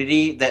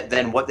opportunity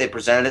than what they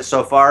presented it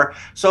so far.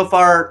 So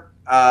far,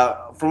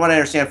 from what I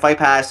understand, Fight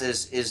Pass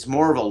is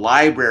more of a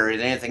library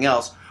than anything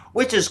else,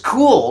 which is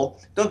cool.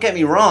 Don't get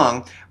me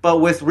wrong. But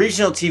with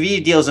regional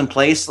TV deals in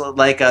place,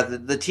 like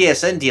the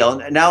TSN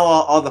deal, now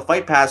all the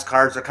Fight Pass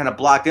cards are kind of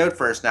blocked out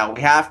for us now.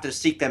 We have to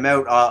seek them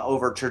out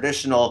over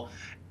traditional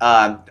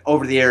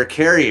over-the-air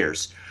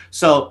carriers.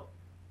 So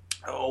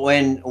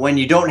when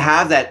you don't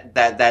have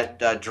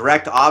that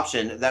direct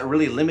option, that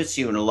really limits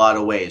you in a lot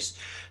of ways.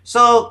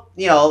 So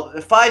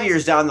 5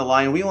 years down the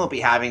line, we won't be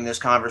having this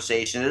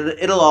conversation.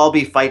 It'll all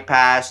be Fight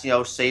Pass,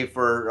 save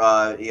for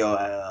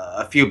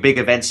a few big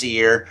events a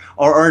year,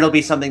 or it'll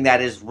be something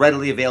that is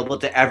readily available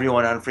to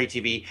everyone on free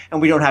TV,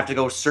 and we don't have to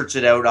go search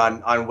it out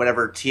on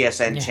whatever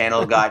TSN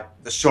channel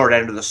got the short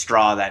end of the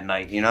straw that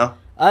night.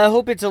 I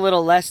hope it's a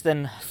little less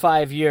than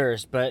 5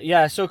 years, but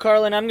yeah, so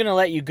Carlin, I'm going to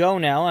let you go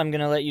now. I'm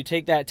going to let you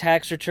take that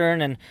tax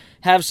return and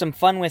have some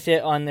fun with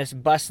it on this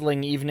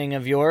bustling evening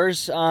of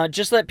yours.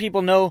 Just let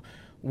people know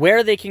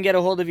where they can get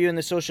a hold of you in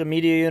the social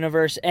media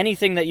universe,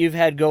 anything that you've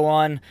had go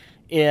on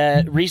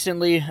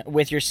recently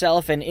with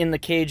yourself and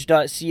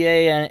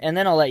inthecage.ca, and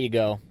then I'll let you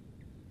go.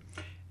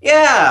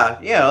 Yeah,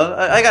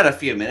 I got a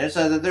few minutes.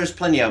 There's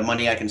plenty of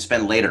money I can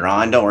spend later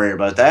on. Don't worry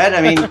about that.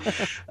 I mean,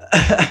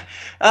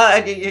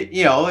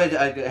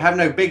 having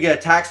a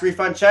big tax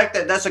refund check,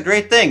 that's a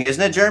great thing,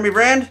 isn't it, Jeremy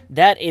Brand?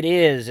 That it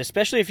is,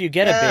 especially if you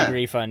get a big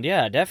refund.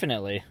 Yeah,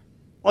 definitely.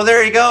 Well,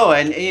 there you go.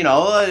 And,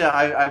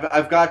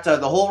 I've got the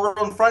whole room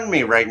in front of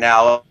me right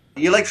now.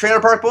 You like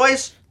Trailer Park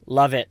Boys?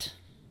 Love it.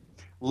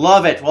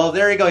 Love it. Well,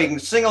 there you go. You can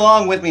sing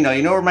along with me now.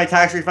 You know where my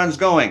tax refund's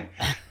going.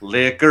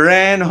 Liquor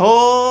and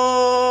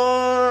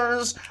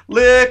whores,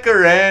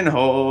 liquor and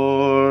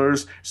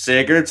whores,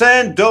 cigarettes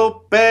and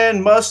dope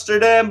and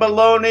mustard and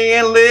bologna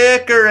and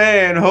liquor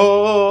and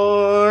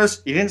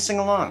whores. You didn't sing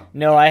along.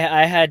 No,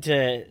 I had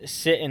to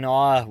sit in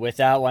awe with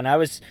that one.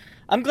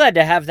 I'm glad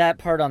to have that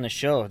part on the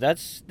show.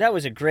 That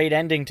was a great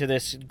ending to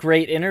this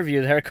great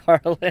interview there,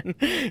 Carlin.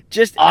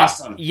 Just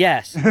awesome.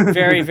 Yes,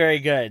 very, very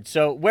good.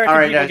 So where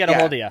can people get a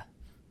hold of you?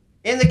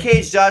 In the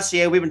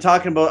Cage.ca, we've been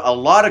talking about a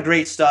lot of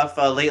great stuff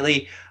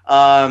lately.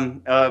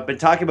 Been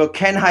talking about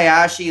Ken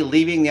Hayashi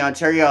leaving the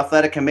Ontario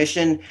Athletic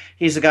Commission.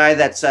 He's a guy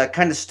that's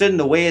kind of stood in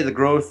the way of the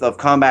growth of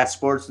combat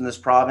sports in this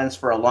province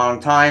for a long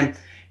time.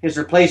 His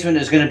replacement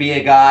is going to be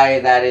a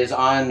guy that is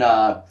on,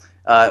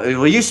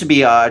 well, used to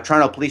be a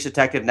Toronto police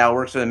detective, now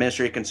works for the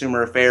Ministry of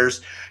Consumer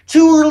Affairs.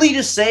 Too early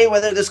to say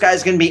whether this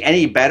guy's going to be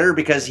any better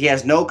because he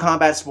has no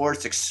combat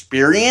sports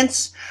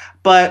experience.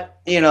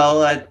 But,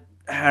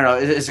 I don't know.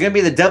 Is it going to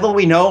be the devil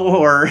we know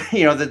or,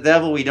 the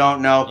devil we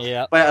don't know?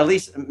 Yeah. But at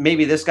least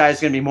maybe this guy's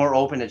going to be more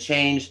open to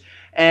change.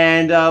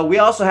 And we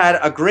also had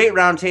a great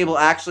roundtable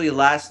actually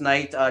last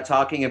night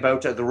talking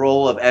about the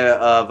role of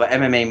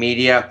MMA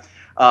media,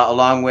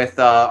 along with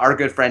our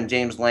good friend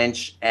James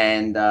Lynch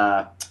and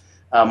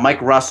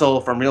Mike Russell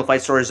from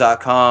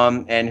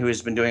RealFightStories.com, and who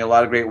has been doing a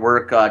lot of great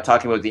work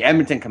talking about the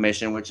Edmonton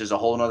Commission, which is a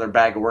whole other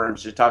bag of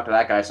worms. Should talk to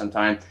that guy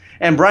sometime.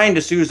 And Brian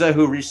D'Souza,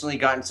 who recently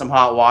got in some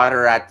hot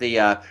water at the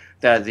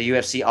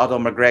UFC Aldo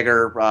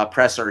McGregor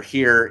presser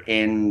here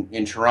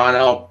in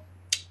Toronto,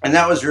 and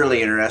that was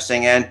really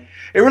interesting. And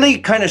it really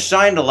kind of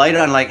shined a light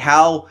on like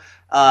how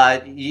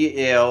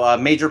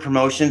major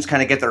promotions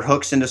kind of get their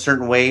hooks into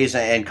certain ways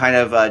and kind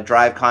of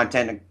drive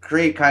content and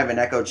create kind of an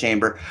echo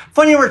chamber.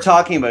 Funny we're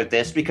talking about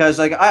this because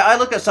like I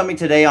looked at something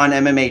today on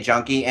MMA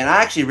Junkie, and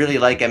I actually really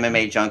like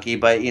MMA Junkie,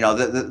 but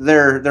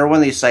they're one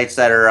of these sites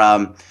that are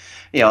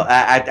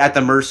at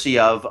the mercy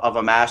of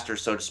a master,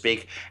 so to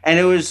speak. And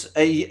it was,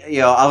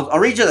 I'll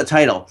read you the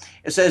title.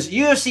 It says,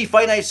 UFC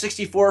Fight Night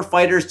 64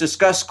 fighters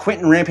discuss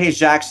Quentin Rampage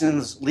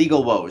Jackson's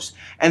legal woes.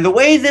 And the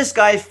way this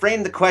guy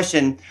framed the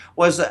question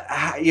was,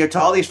 to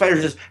all these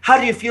fighters is, how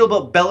do you feel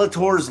about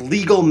Bellator's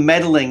legal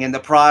meddling in the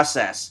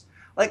process?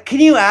 Like,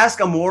 can you ask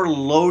a more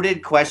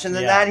loaded question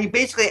than that? He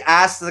basically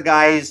asked the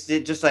guys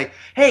just like,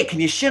 hey, can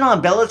you shit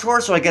on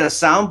Bellator so I get a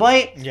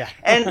soundbite? Yeah.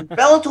 And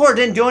Bellator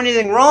didn't do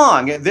anything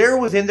wrong. They're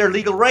within their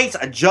legal rights.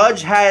 A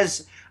judge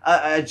has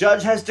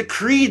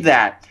decreed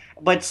that.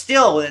 But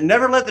still,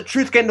 never let the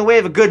truth get in the way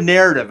of a good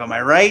narrative. Am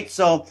I right?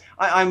 So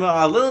I'm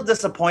a little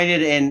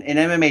disappointed in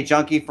MMA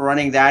Junkie for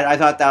running that. I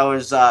thought that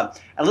was a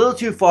little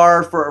too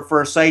far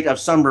for a site of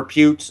some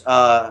repute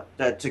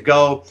to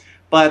go.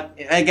 But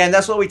again,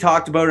 that's what we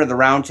talked about in the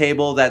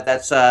roundtable.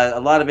 That's a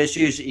lot of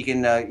issues that you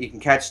can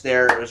catch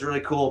there. It was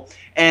really cool.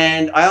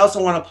 And I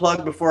also want to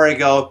plug before I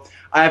go.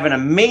 I have an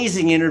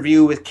amazing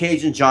interview with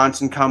Cajun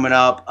Johnson coming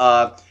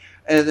up.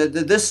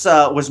 This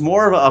was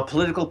more of a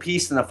political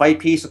piece than a fight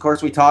piece. Of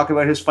course, we talk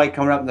about his fight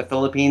coming up in the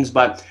Philippines,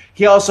 but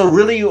he also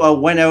really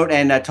went out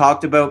and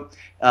talked about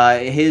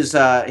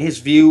his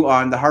view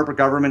on the Harper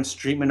government's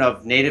treatment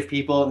of Native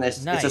people. And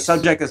it's a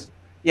subject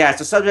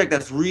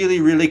that's really,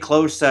 really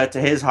close to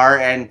his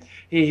heart, and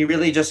he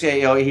really just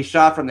he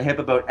shot from the hip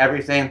about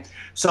everything.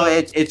 So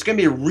it's going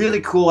to be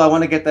really cool. I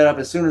want to get that up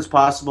as soon as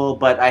possible,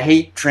 but I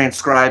hate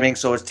transcribing,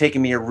 so it's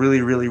taking me a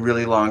really, really,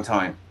 really long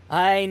time.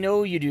 I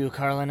know you do,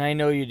 Carlin. I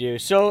know you do.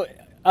 So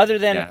other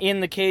than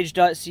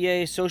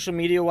InTheCage.ca, social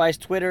media-wise,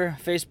 Twitter,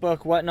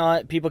 Facebook,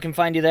 whatnot, people can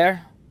find you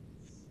there?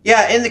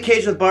 Yeah, In the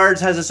Cage with Bards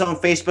has its own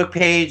Facebook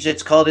page.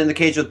 It's called In the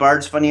Cage with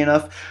Bards, funny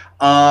enough.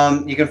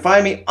 You can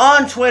find me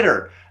on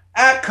Twitter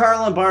at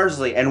Carlin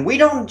Bardsley. And we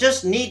don't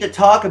just need to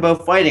talk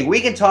about fighting.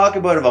 We can talk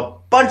about a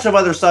bunch of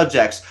other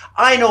subjects.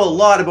 I know a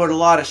lot about a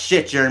lot of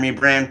shit, Jeremy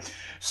Brand.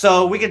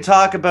 So we can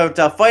talk about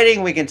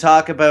fighting. We can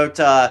talk about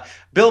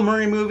Bill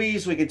Murray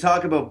movies. We can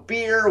talk about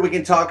beer. We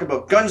can talk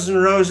about Guns N'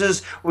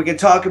 Roses. We can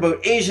talk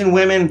about Asian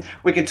women.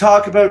 We can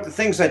talk about the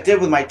things I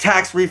did with my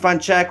tax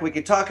refund check. We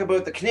can talk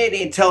about the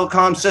Canadian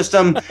telecom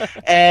system.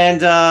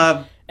 And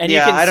you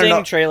can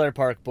sing Trailer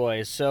Park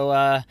Boys.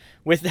 So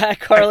with that,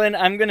 Carlin,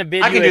 I'm going to bid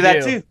you adieu. I can do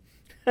that too.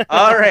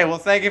 All right. Well,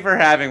 thank you for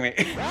having me.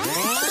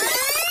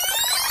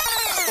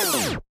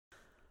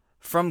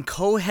 From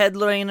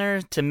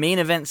co-headliner to main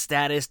event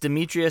status,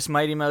 Demetrius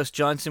Mighty Mouse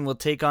Johnson will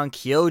take on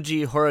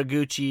Kyoji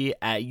Horiguchi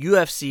at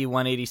UFC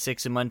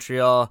 186 in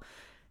Montreal.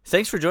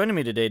 Thanks for joining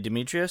me today,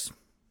 Demetrius.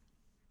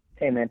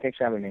 Hey, man. Thanks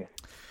for having me.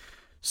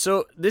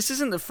 So this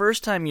isn't the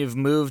first time you've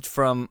moved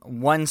from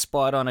one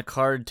spot on a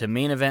card to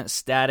main event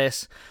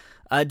status.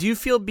 Do you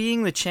feel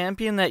being the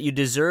champion that you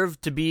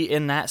deserve to be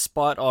in that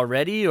spot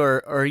already,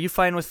 or are you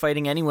fine with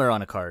fighting anywhere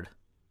on a card?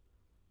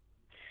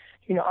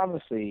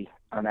 Obviously,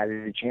 as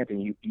a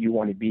champion, you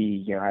want to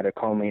be, at a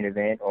co-main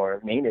event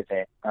or main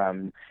event.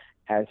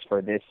 As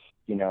for this,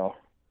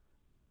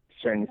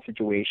 certain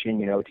situation,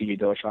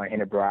 TJ Dillashaw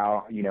and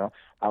Brow,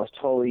 I was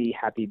totally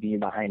happy being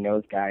behind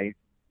those guys,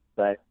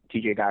 but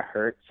TJ got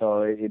hurt,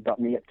 so it brought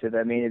me up to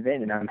the main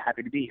event, and I'm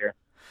happy to be here.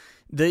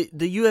 The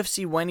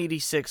UFC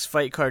 186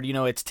 fight card,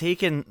 it's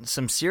taken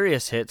some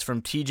serious hits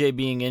from TJ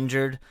being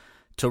injured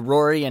to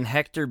Rory and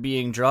Hector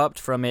being dropped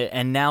from it,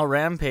 and now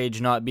Rampage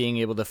not being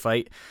able to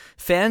fight.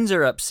 Fans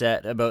are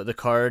upset about the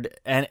card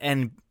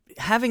and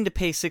having to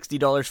pay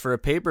 $60 for a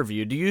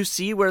pay-per-view. Do you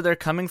see where they're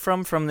coming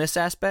from this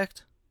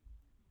aspect?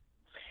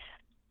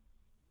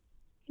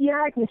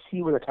 Yeah, I can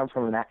see where they're coming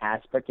from in that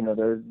aspect.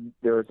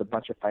 There was a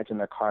bunch of fights on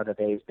the card that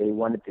they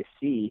wanted to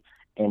see,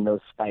 and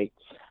those fights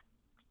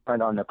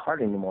on the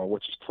card anymore,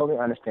 which is totally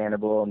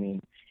understandable. I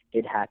mean,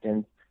 it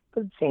happens.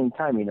 But at the same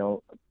time,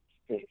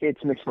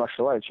 it's mixed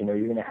martial arts. You're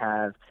going to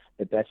have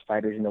the best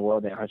fighters in the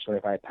world at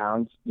 125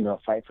 pounds,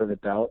 fight for the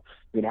belt.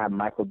 You're going to have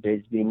Michael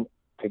Bisping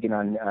taking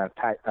on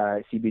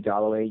CB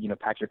Dollaway,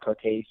 Patrick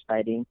Cote's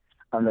fighting.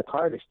 The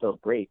card is still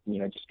great.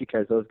 Just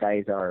because those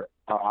guys are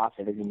off,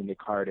 it doesn't mean the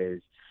card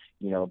is,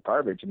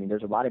 garbage. I mean,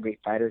 there's a lot of great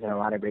fighters and a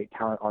lot of great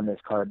talent on this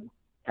card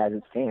as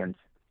it stands.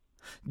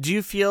 Do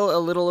you feel a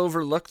little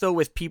overlooked, though,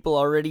 with people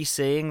already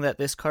saying that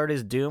this card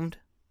is doomed?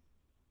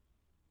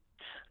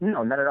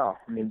 No, not at all.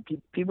 I mean,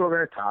 people are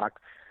going to talk.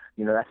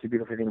 That's the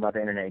beautiful thing about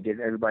the internet. It gives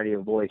everybody a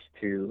voice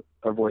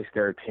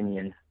their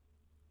opinion.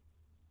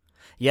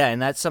 Yeah,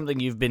 and that's something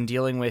you've been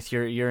dealing with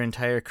your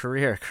entire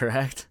career,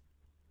 correct?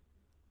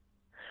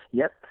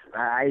 Yep.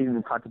 I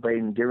even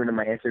contemplated getting rid of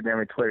my Instagram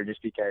and Twitter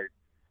just because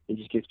it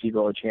just gives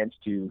people a chance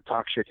to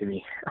talk shit to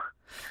me.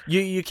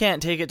 You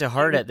can't take it to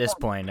heart at this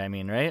point, I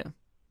mean, right?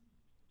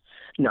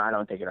 No, I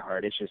don't take it to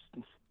heart. It's just,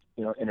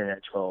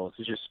 internet trolls.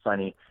 It's just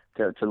funny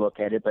to look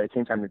at it. But at the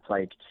same time, it's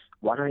like,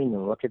 why do I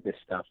even look at this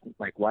stuff?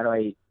 Like, why do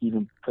I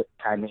even put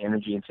time and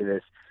energy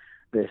into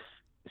this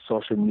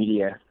social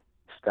media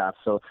stuff?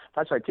 So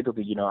that's why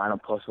typically, I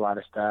don't post a lot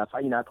of stuff.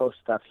 I post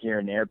stuff here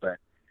and there, but,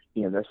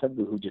 there's some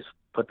people who just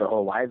put their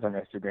whole lives on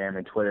Instagram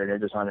and Twitter, and they're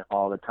just on it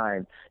all the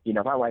time.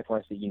 If my wife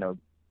wants to,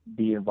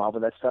 be involved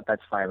with that stuff,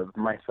 that's fine. But for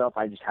myself,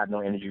 I just have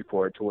no energy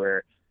for it to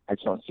where I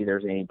just don't see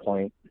there's any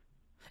point.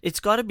 It's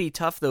got to be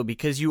tough, though,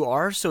 because you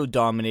are so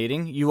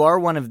dominating. You are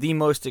one of the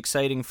most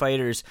exciting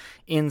fighters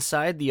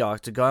inside the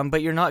octagon,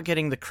 but you're not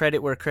getting the credit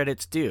where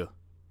credit's due.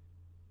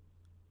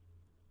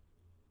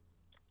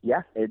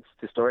 Yeah, it's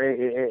the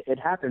story. It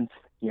happens,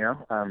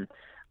 I'm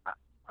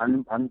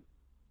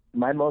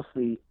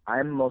mostly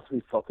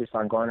focused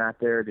on going out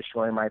there,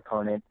 destroying my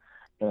opponent,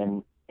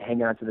 and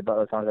hanging on to the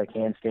belt as long as I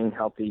can, staying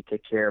healthy,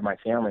 take care of my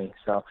family.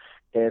 So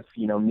if,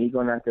 me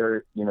going out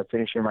there,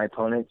 finishing my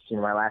opponents,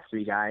 my last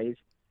three guys,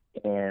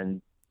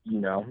 and,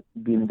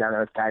 being down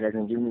there, guy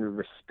doesn't give me the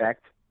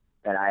respect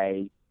that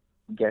I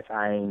guess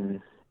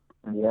I'm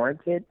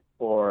warranted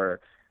or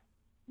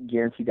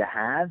guaranteed to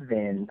have,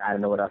 then I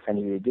don't know what else I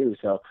need to do.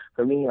 So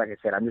for me, like I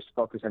said, I'm just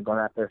focused on going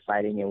out there,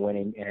 fighting and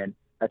winning, and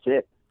that's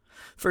it.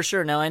 For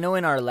sure. Now, I know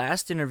in our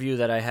last interview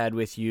that I had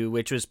with you,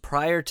 which was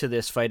prior to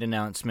this fight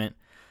announcement,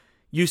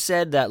 you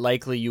said that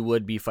likely you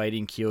would be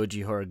fighting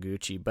Kyoji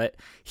Horiguchi, but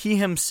he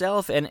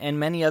himself and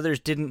many others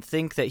didn't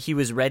think that he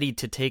was ready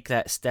to take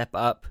that step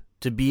up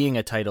to being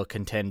a title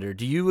contender.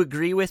 Do you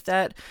agree with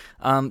that?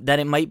 That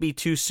it might be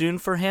too soon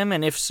for him?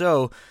 And if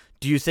so,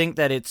 do you think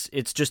that it's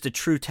just a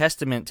true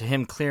testament to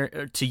him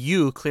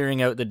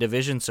clearing out the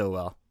division so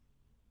well?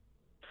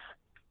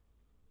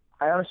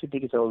 I honestly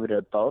think it's a little bit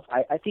of both.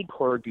 I think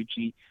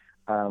Horiguchi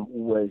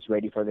was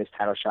ready for this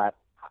title shot.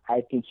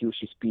 I think he was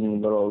just being a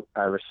little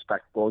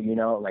respectful,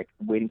 like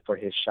waiting for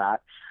his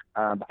shot.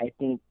 But I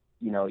think,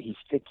 he's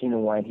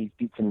 15-1. He's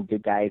beat some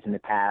good guys in the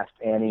past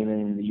and even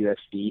in the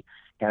UFC.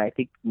 And I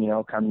think,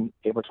 come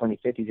April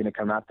 25th, he's going to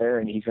come out there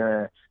and he's going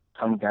to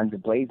come guns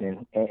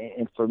a-blazing.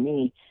 And for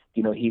me,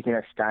 he's the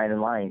next guy in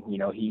line.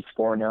 He's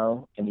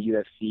 4-0 in the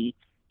UFC.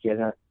 He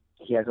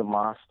hasn't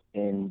lost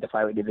in the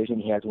flyweight division.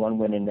 He has one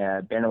win in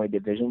the bantamweight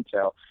division.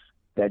 So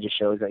that just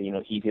shows that,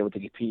 he's able to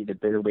compete in the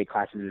bigger weight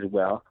classes as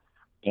well.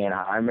 And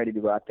I'm ready to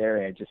go out there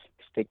and just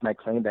stake my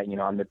claim that,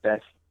 I'm the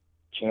best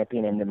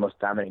champion and the most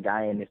dominant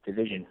guy in this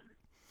division.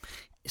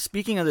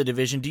 Speaking of the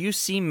division, do you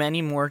see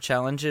many more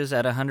challenges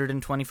at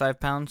 125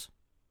 pounds?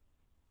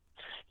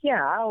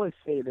 Yeah, I always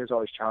say there's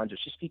always challenges.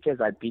 Just because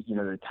I beat,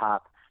 the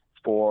top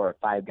 4 or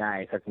 5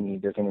 guys doesn't mean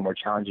there's any more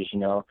challenges,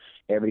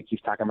 Everybody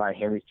keeps talking about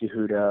Henry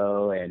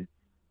Cejudo and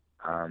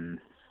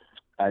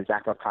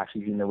Zach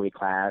Markovsky's in the weight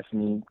class. I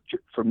mean,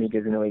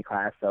 Formiga's in the weight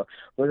class. So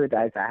those are the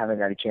guys I haven't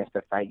got a chance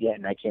to fight yet,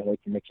 and I can't wait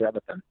to mix it up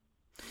with them.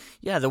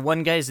 Yeah, the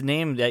one guy's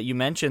name that you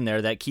mentioned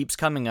there that keeps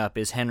coming up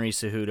is Henry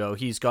Cejudo.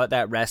 He's got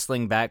that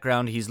wrestling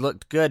background. He's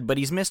looked good, but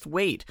he's missed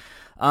weight.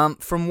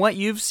 From what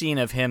you've seen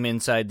of him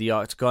inside the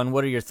octagon,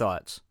 what are your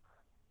thoughts?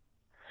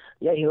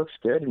 Yeah, he looks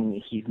good,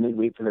 and he's made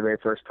weight for the very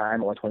first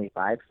time at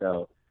 125.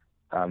 So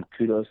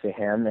kudos to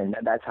him, and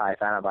that's how I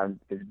found out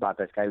about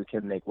this guy who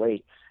can make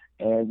weight.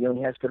 And,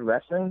 he has good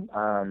wrestling,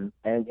 and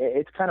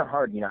it's kind of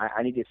hard.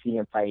 I need to see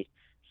him fight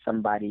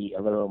somebody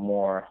a little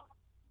more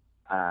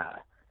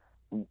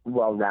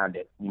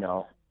well-rounded,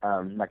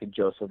 like a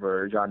Joseph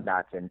or John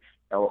Dotson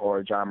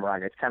or John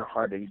Moraga. It's kind of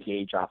hard to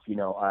gauge off,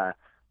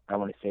 I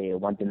want to say a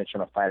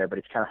one-dimensional fighter, but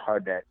it's kind of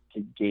hard to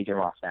gauge him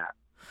off that.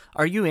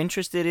 Are you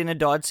interested in a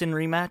Dodson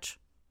rematch?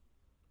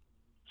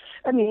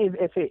 I mean,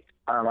 if it,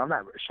 I'm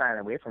not shying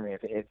away from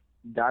it. If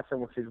Dodson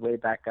works his way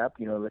back up,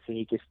 let's say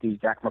he gets to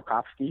Zach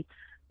Markovsky,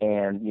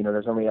 and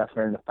there's only else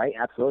in the fight,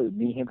 absolutely,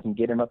 me and him can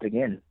get him up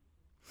again.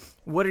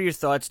 What are your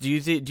thoughts? Do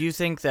you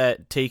think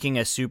that taking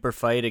a super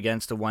fight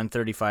against a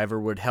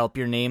 135er would help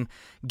your name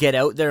get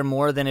out there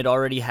more than it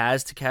already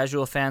has to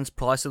casual fans,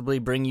 possibly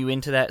bring you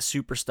into that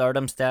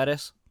superstardom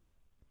status?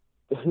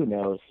 who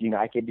knows?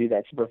 I could do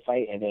that super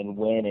fight and then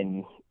win,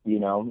 and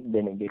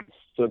then it gets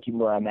still keep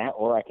where I'm at,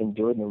 or I can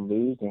do it and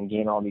lose and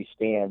gain all these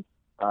fans.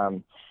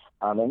 And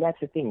that's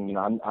the thing.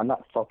 I'm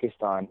not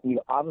focused on.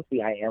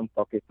 Obviously, I am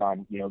focused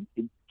on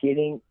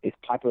getting as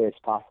popular as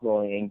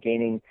possible and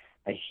gaining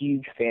a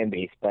huge fan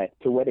base. But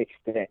to what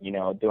extent?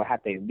 Do I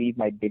have to leave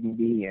my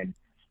dignity and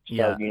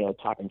start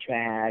talking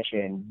trash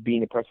and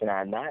being the person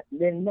I'm not?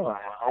 Then no,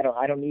 I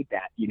don't need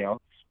that.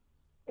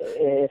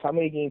 If I'm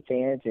going to gain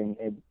fans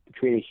and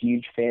create a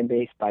huge fan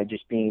base by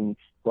just being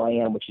who I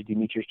am, which is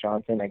Demetrius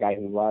Johnson, a guy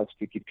who loves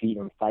to compete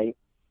and fight,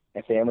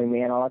 a family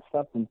man, all that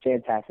stuff, then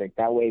fantastic.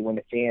 That way, when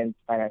the fans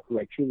find out who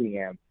I truly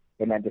am,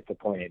 they're not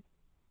disappointed.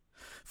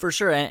 For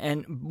sure.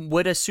 And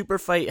would a super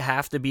fight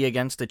have to be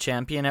against a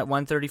champion at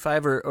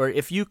 135? Or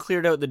if you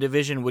cleared out the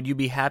division, would you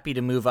be happy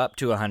to move up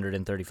to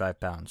 135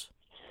 pounds?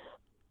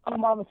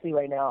 Obviously,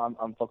 right now,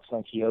 I'm focused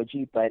on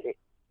Kyoji, but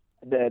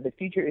the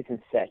future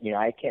isn't set.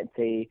 I can't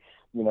say,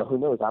 who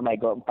knows? I might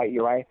go up and fight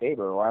Uriah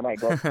Faber, or I might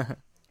go.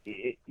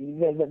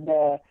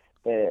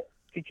 The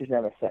future's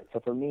never set. So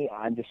for me,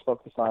 I'm just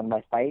focused on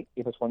my fight,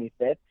 April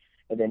 25th,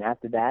 and then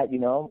after that,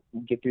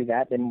 get through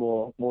that, then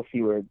we'll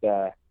see where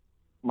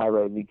my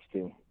road leads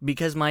to.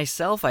 Because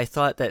myself, I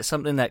thought that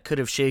something that could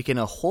have shaken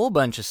a whole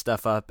bunch of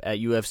stuff up at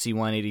UFC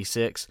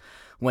 186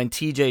 when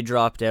TJ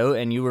dropped out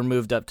and you were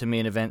moved up to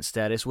main event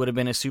status would have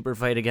been a super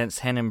fight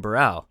against Renan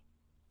Barão.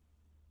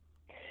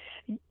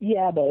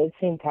 Yeah, but at the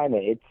same time,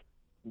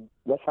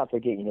 let's not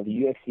forget, the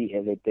UFC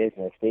is a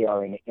business. They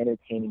are an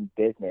entertaining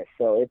business.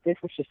 So if this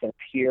was just a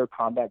pure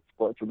combat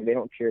sport where they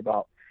don't care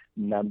about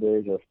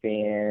numbers or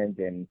fans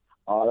and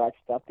all that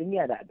stuff, then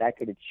yeah, that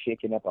could have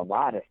shaken up a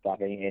lot of stuff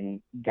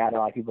and got a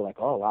lot of people like,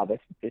 oh wow, this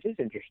is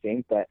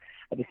interesting. But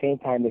at the same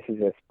time, this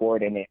is a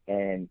sport and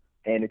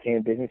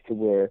entertainment business to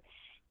where,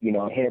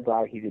 Renan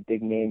Barão, he's a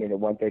big name in the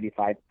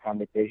 135 pound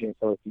division.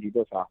 So it's TJ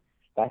Dillashaw.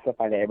 That's the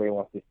fight that everybody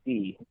wants to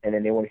see, and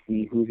then they want to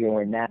see who's going to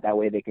win that. That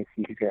way, they can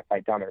see who's going to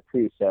fight Dominick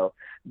Cruz. So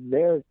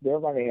they're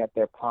running up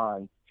their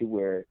pawns to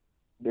where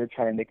they're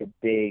trying to make a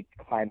big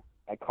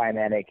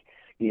climatic,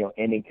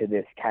 ending to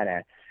this kind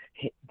of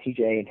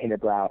TJ and Renan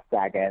Barão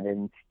saga. And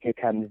then here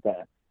comes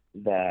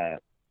the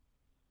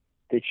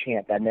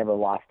champ that never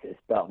lost his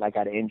belt, that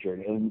got injured,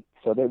 and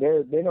so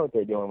they know what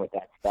they're doing with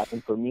that stuff.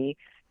 And for me,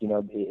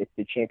 it's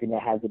the champion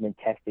that hasn't been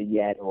tested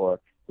yet or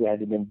who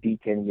hasn't been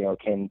beaten.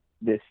 Can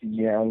this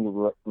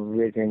young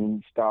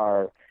risen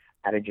star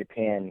out of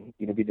Japan,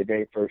 be the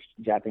very first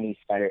Japanese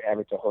fighter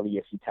ever to hold a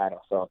UFC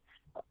title? So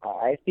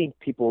I think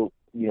people,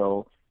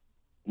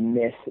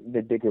 miss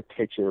the bigger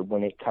picture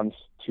when it comes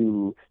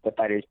to the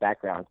fighters'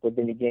 backgrounds. But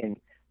then again,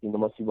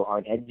 most people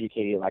aren't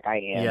educated like I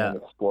am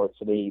in the sport,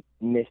 so they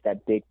miss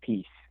that big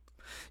piece.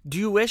 Do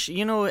you wish,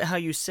 how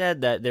you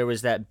said that there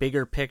was that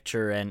bigger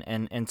picture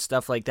and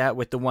stuff like that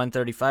with the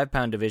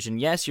 135-pound division?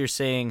 Yes, you're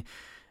saying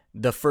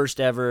the first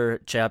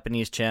ever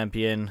Japanese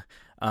champion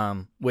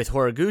with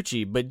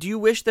Horiguchi, but do you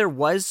wish there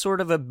was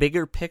sort of a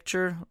bigger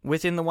picture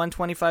within the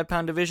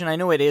 125-pound division? I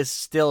know it is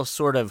still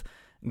sort of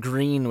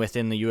green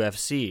within the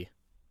UFC,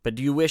 but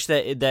do you wish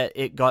that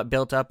it got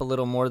built up a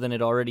little more than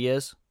it already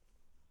is?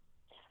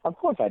 Of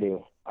course I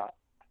do.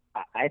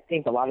 I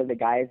think a lot of the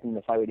guys in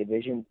the flyweight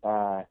division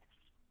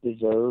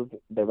deserve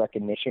the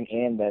recognition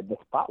and the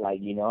spotlight.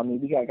 We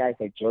got guys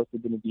like Joseph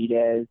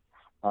Benavidez,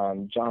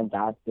 John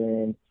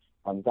Dodson,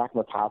 Zach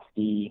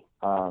Markovsky,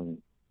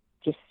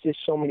 just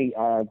so many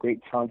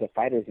great talented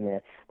fighters in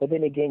there. But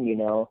then again,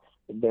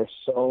 there's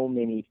so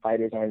many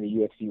fighters on the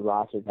UFC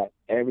roster that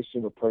every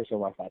single person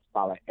wants that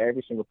spotlight.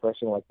 Every single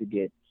person wants to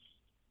get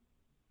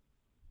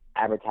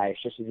advertised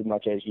just as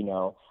much as,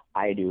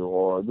 I do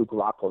or Luke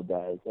Rockhold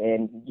does.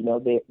 And,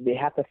 they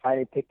have to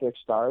finally pick their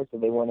stars, so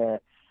they want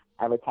to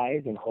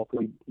advertise and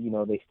hopefully,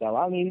 they sell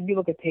out. If you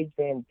look at Paige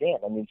Van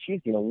Zandt,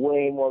 she's,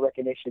 way more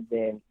recognition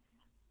than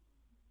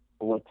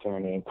what's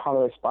her name,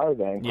 Carla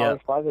Esparza. And Carla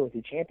Esparza was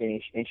the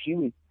champion, and she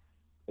was,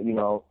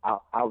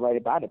 outright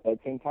about it. But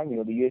at the same time, the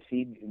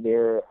UFC,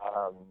 they're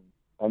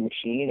a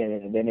machine,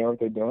 and they know what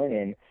they're doing,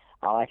 and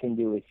all I can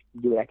do is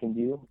do what I can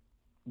do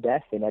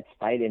best, and that's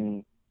fight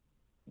and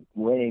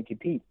win and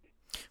compete.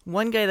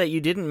 One guy that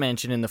you didn't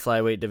mention in the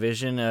flyweight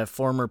division, a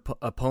former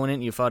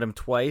opponent, you fought him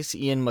twice,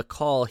 Ian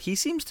McCall.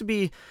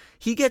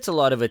 He gets a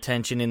lot of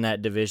attention in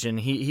that division.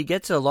 He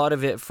gets a lot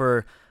of it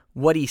for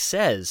what he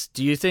says.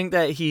 Do you think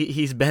that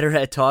he's better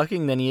at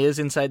talking than he is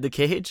inside the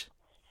cage?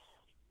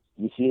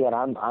 You see that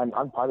I'm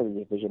part of the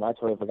division. I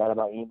totally forgot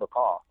about Ian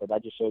McCall, so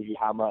that just shows you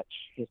how much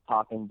his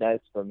talking does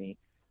for me.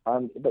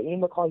 But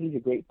Ian McCall, he's a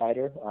great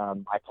fighter.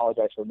 I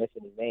apologize for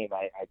missing his name.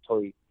 I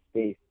totally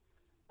spaced.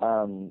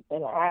 And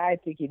I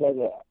think he does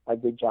a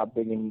good job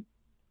bringing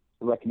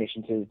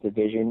recognition to his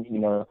division,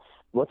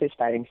 with his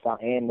fighting style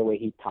and the way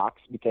he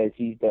talks, because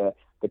he's the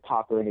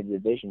talker in the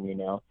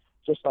division,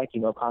 Just like,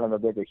 Conor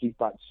McGregor, he's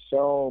brought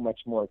so much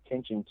more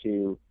attention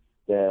to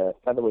the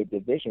featherweight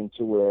division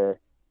to where,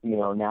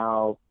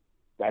 now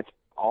that's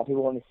all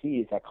people want to see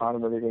is that Conor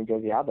McGregor and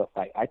Jose Aldo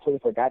fight. I totally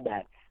forgot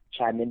that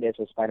Chad Mendes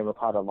was fighting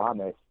Ricardo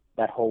Lamas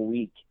that whole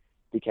week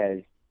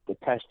because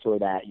the press tour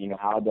that, you know,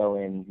 Aldo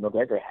and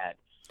McGregor had.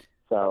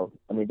 So,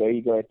 I mean, there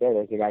you go right there.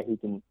 There's a guy who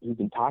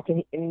can talk,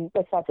 and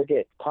let's not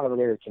forget, Conor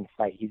McGregor can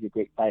fight. He's a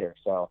great fighter.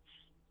 So,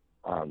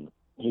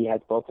 he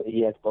has both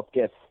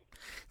gifts.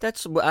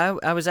 That's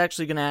I was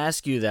actually going to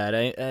ask you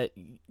that.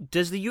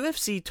 Does the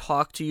UFC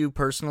talk to you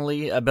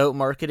personally about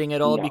marketing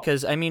at all? No.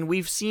 Because I mean,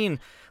 we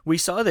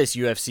saw this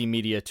UFC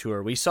media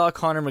tour. We saw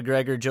Conor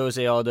McGregor,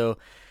 Jose Aldo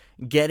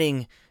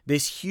getting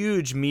this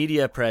huge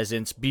media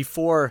presence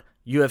before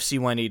UFC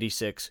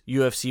 186,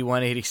 UFC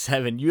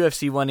 187,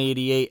 UFC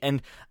 188,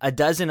 and a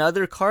dozen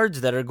other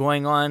cards that are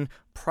going on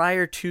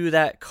prior to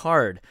that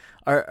card.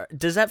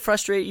 Does that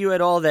frustrate you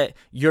at all that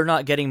you're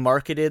not getting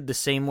marketed the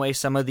same way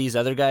some of these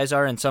other guys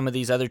are and some of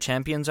these other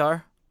champions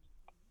are?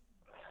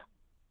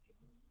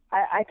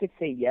 I could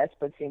say yes,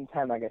 but at the same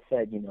time, like I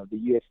said, you know, the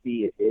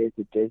UFC is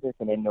a business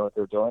and they know what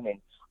they're doing.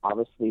 And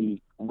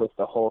obviously, with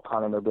the whole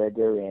Conor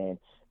McGregor and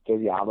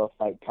Jose Aldo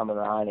fight coming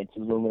around, it's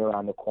looming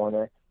around the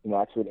corner. You know,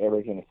 that's what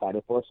everybody's getting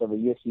excited for. So the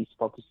UFC is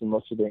focusing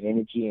most of their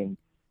energy and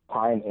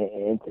time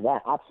into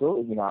that.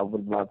 Absolutely, you know, I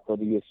would love for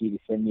the UFC to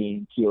send me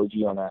and TOG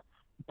on a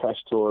press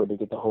tour to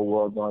get the whole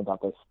world knowing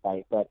about this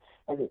fight. But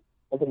at the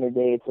end of the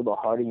day, it's a little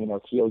harder. You know,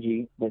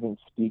 TOG doesn't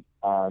speak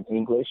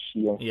English.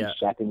 She only speaks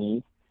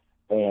Japanese.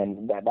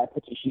 And that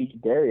puts a huge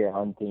barrier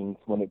on things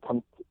when it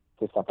comes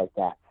to stuff like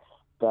that.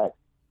 But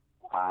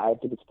I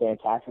think it's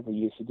fantastic that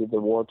you did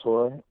the World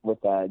Tour with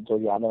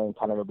Jose Aldo and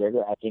Conor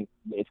McGregor. I think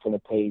it's going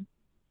to pay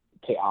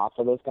off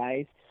for those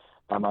guys.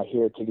 I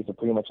hear tickets are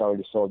pretty much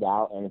already sold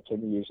out, and the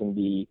tickets are going to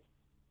be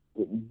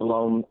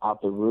blown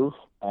out the roof.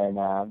 And,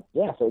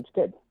 so it's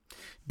good.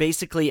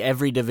 Basically,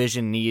 every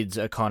division needs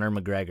a Conor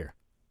McGregor.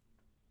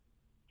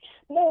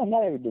 No,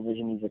 not every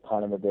division needs a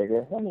Conor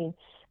McGregor. I mean,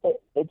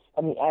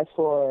 as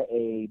for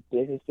a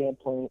business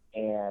standpoint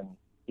and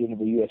even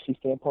the UFC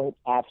standpoint,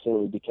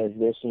 absolutely, because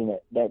they're seeing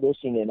it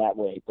that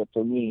way. But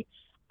for me,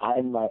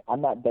 I'm not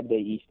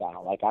WWE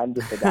style. Like, I'm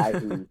just a guy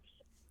who,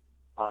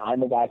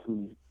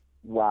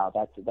 wow,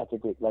 that's a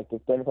great, like the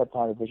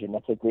 35-pound division.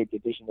 That's a great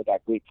division. They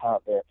got great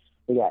talent there.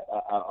 They got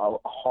a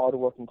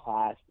hard-working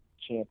class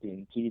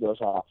champion, TJ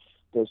Dillashaw.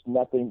 There's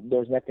nothing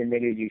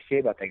negative you say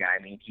about the guy.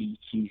 I mean,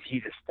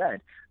 he's a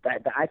stud.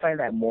 I find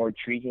that more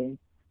intriguing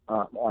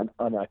on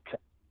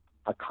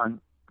a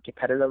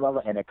competitive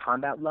level and a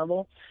combat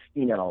level.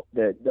 You know,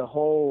 the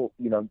whole,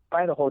 you know,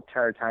 by the whole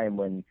entire time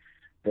when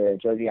the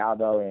Jose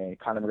Aldo and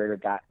Conor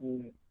McGregor got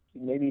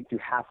maybe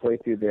halfway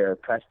through their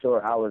press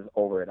tour, I was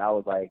over it. I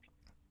was like,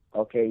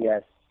 okay,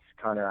 yes,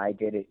 Conor, I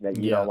get it. That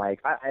you know,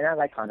 like, I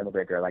like Conor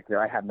McGregor. Like,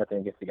 I have nothing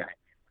against the guy.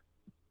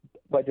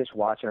 But just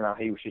watching how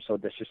he was just so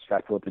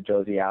disrespectful to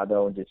Jose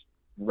Aldo and just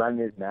running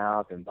his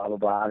mouth and blah, blah,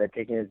 blah. They're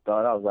taking his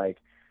belt. I was like,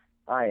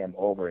 I am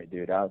over it,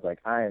 dude. I was like,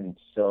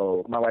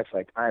 my wife's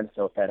like, I am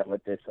so fed up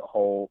with this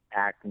whole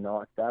act and all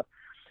that stuff.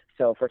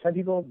 So for some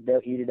people,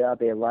 they'll eat it up.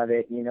 They love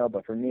it, you know.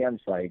 But for me, I'm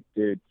just like,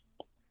 dude.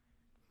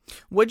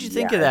 What'd you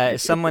think of that?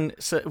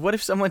 What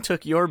if someone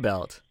took your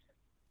belt?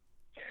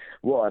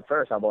 Well, at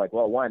first, I'll be like,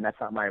 well, one, that's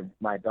not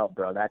my belt,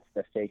 bro. That's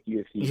the fake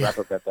UFC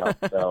replica belt.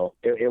 So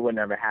it would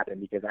never happen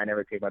because I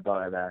never take my belt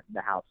out of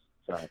the house.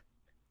 So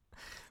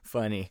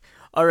funny.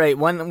 All right,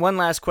 one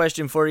last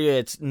question for you.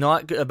 It's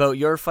not about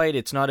your fight.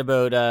 It's not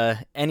about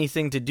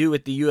anything to do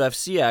with the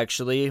UFC,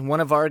 actually. One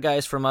of our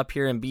guys from up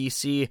here in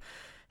BC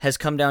has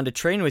come down to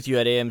train with you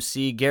at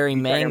AMC, Gary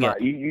Manga.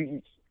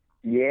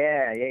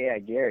 Yeah,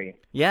 Gary.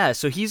 Yeah,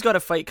 so he's got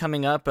a fight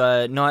coming up.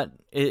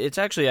 It's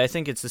actually, I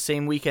think it's the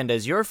same weekend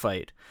as your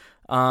fight.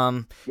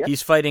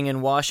 He's fighting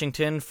in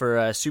Washington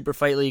for Super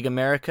Fight League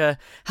America.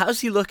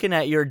 How's he looking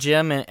at your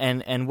gym,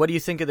 and what do you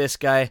think of this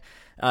guy?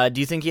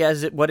 Do you think he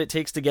has what it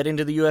takes to get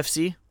into the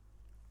UFC?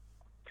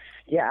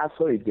 Yeah,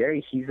 absolutely.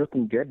 Gary, he's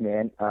looking good,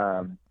 man.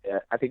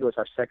 I think it was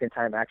our second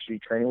time actually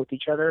training with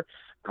each other,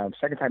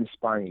 second time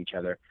sparring each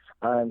other.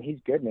 He's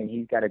good, man.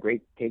 He's got a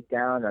great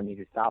takedown. He's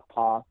a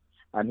southpaw.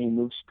 He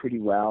moves pretty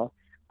well.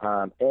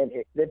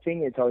 The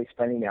thing that's always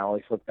funny now, I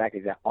always look back,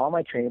 is that all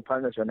my training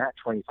partners are not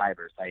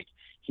 25ers. Like,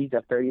 he's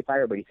a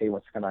 35er, but he said he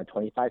wants to come on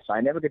 25. So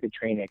I never get to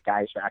train at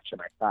guys who are actually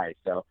my size.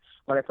 So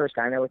when I first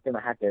got in there with him,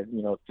 I had to,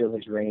 you know, feel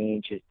his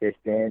range, his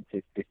distance,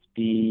 his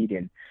speed,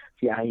 and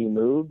see how he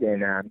moved.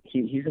 And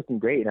he's looking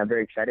great. And I'm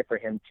very excited for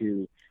him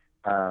to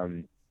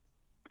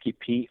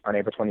compete on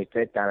April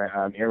 25th down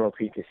at Emerald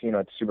Creek Casino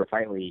at the Super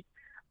Fight League.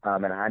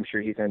 And I'm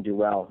sure he's going to do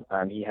well.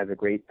 He has a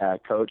great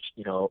coach,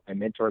 you know, a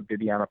mentor,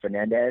 Bibiano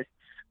Fernandez,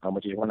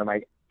 which is one of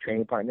my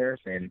training partners,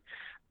 and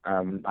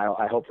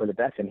I hope for the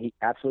best. And he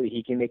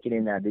can make it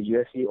in the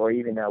UFC or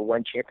even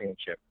one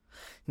championship.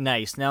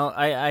 Nice. Now,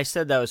 I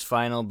said that was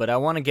final, but I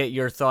want to get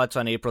your thoughts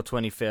on April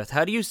 25th.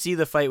 How do you see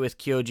the fight with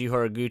Kyoji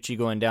Horiguchi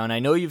going down? I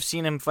know you've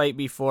seen him fight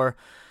before.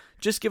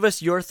 Just give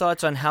us your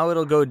thoughts on how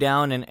it'll go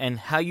down and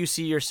how you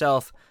see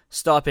yourself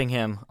stopping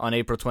him on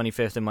April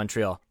 25th in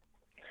Montreal.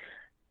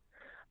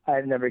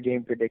 I've never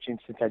gained predictions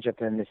since I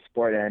jumped in this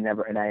sport, and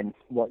I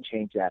won't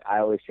change that. I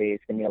always say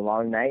it's going to be a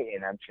long night,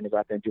 and I'm trying to go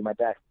out there and do my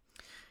best.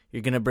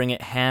 You're going to bring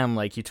it ham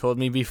like you told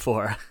me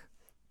before.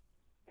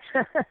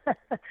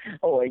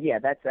 Oh yeah,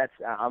 that's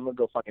I'm gonna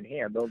go fucking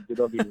ham. Don't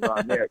get me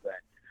wrong there, but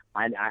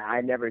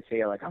I never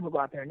say like I'm gonna go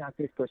out there and knock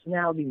this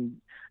personality.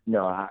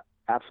 No,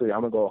 absolutely,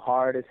 I'm gonna go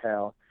hard as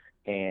hell,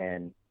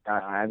 and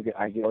I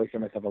always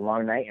give myself a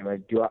long night. I'm gonna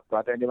go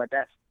out there and do my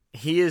best.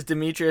 He is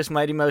Demetrius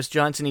Mighty Mouse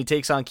Johnson. He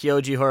takes on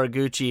Kyoji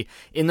Horiguchi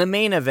in the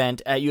main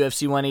event at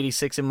UFC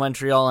 186 in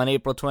Montreal on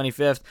April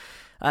 25th.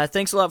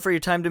 Thanks a lot for your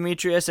time,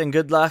 Demetrius, and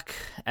good luck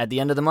at the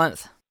end of the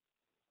month.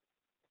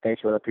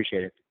 Thanks, Will.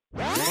 Appreciate it.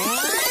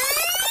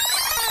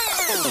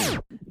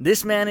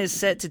 This man is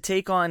set to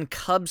take on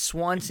Cub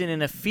Swanson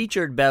in a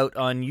featured bout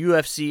on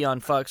UFC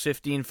on Fox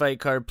 15 Fight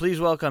Card. Please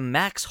welcome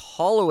Max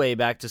Holloway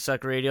back to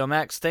Sucker Radio.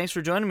 Max, thanks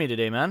for joining me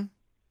today, man.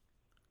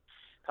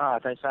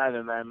 Thanks for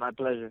having me, man. My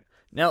pleasure.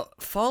 Now,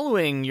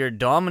 following your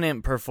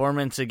dominant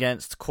performance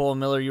against Cole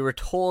Miller, you were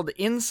told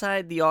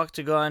inside the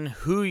octagon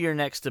who your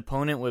next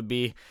opponent would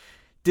be.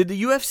 Did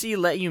the UFC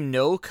let you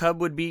know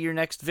Cub would be your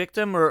next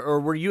victim, or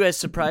were you as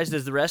surprised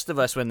as the rest of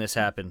us when this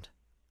happened?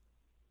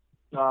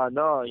 No,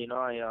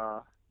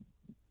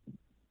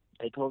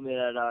 they told me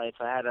that if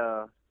I had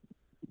a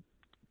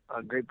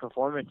great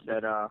performance,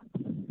 that I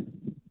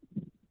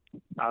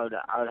would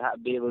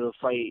be able to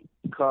fight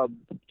Cub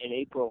in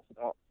April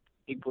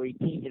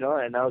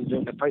 18th, and that was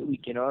during the fight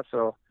week,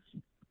 so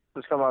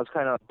I was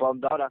kind of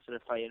bummed out after the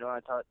fight, I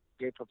thought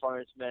great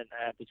performance meant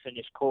I had to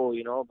finish Cole,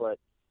 but,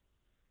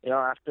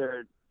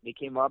 after they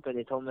came up and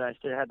they told me I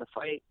still had to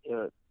fight,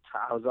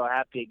 I was all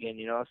happy again,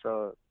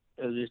 so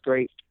it was just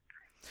great.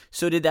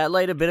 So did that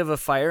light a bit of a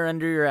fire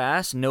under your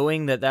ass,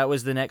 knowing that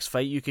was the next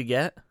fight you could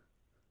get?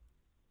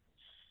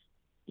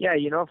 Yeah,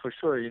 for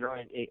sure, it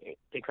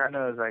kind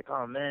of was like,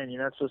 oh man,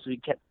 you're not supposed to be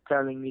kept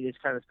telling me this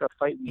kind of stuff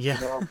fight week,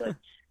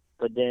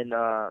 But then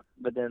the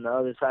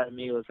other side of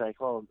me was like,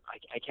 oh,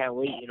 I can't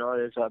wait,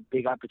 there's a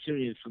big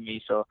opportunity for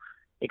me. So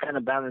it kind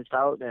of balanced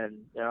out, and,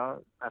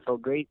 I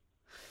felt great.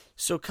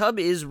 So Cub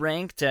is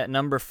ranked at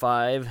number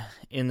 5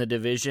 in the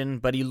division,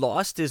 but he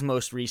lost his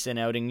most recent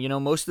outing.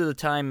 Most of the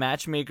time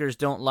matchmakers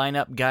don't line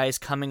up guys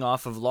coming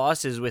off of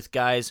losses with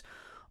guys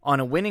on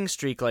a winning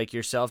streak like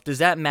yourself. Does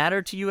that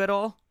matter to you at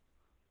all?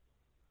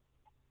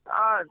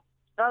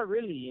 Not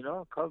really,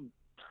 Cub's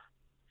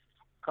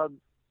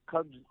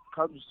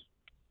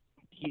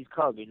he's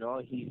Cub,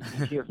 he's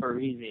here for a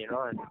reason,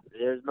 and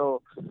there's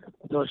no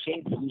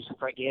shame to lose to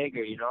Frankie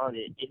Edgar, it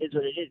is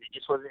what it is. It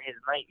just wasn't his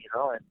night,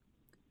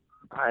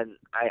 and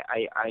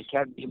I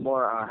can't be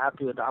more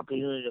happy with the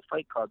opportunity to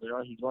fight Cub,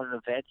 he's one of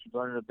the vets, he's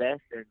one of the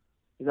best, and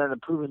he's on the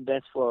proven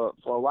best for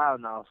a while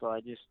now, so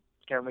I just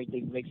can't wait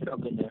to mix it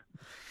up in there.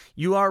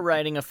 You are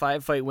riding a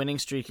 5-fight winning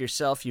streak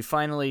yourself. You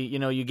finally,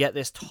 you get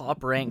this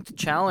top-ranked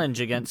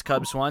challenge against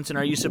Cub Swanson.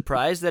 Are you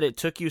surprised that it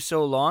took you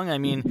so long? I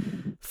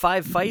mean,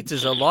 5 fights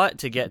is a lot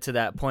to get to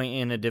that point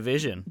in a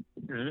division.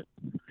 Mm-hmm.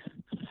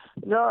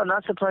 No,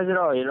 not surprised at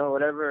all.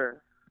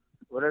 Whatever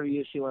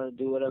UFC want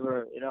to do,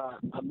 whatever.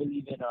 I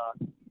believe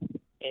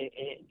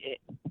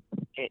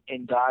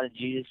in God and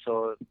Jesus.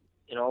 So,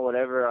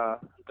 whatever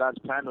God's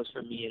plan was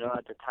for me,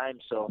 at the time.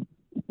 So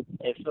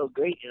it felt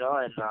great, and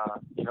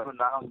now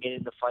I'm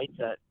getting the fights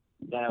that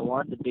I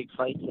want, the big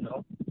fights,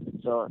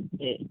 So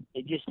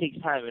it just takes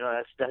time,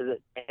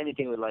 that's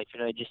anything with life,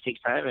 it just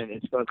takes time, and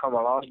it's going to come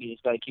along. You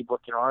just got to keep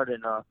working hard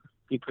and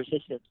be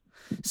persistent.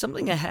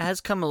 Something that has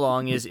come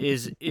along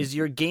is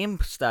your game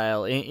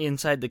style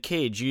inside the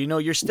cage.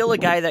 You're still a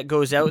guy that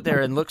goes out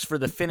there and looks for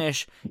the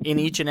finish in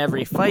each and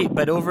every fight,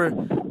 but over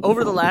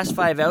the last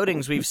 5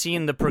 outings, we've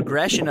seen the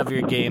progression of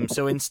your game.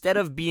 So instead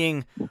of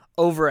being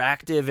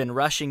overactive and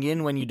rushing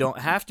in when you don't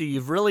have to,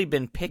 you've really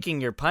been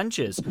picking your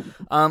punches.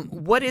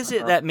 What is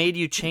it that made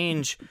you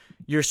change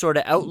your sort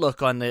of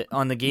outlook on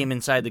the game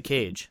inside the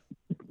cage?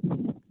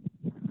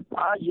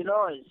 It's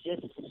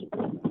just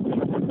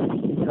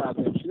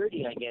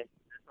maturity, I guess.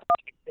 That's all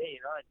I can say.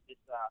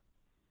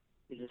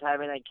 It's just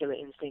having that killer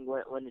instinct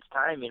when it's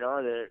time.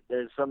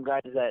 There's some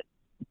guys that,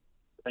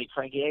 like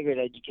Frankie Edgar,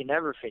 that you can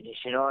never finish.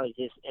 It's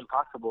just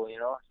impossible.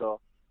 So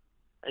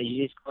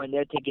you just go in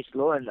there, take it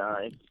slow, and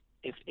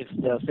if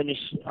the finish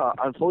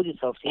unfolds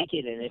itself, take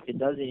it, and if it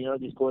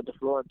doesn't, just go with the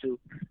flow until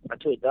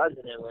it does,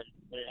 and then when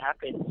it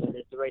happens, when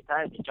it's the right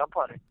time, to jump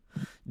on it.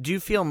 Do you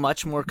feel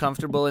much more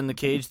comfortable in the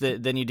cage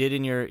than you did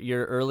in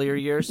your earlier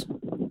years?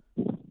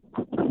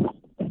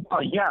 Oh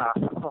yeah,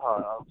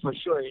 for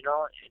sure.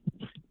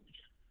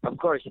 Of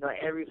course,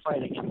 every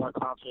fight I get more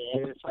confident,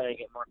 every fight I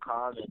get more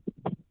calm, and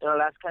the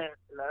last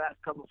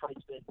couple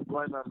fights been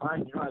blowing my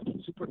mind. I've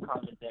been super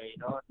calm in there.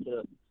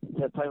 To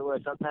the point where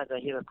sometimes I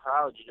hear the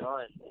crowd.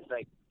 And it's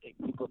like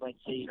people might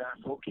say you're not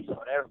focused or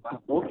whatever, but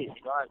I'm focused.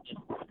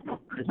 I'm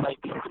just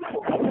like being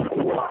focused.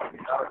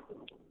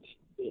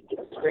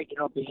 It's great,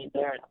 being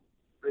there and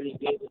really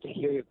be able to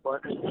hear your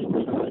partners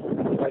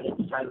right at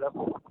the high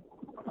level.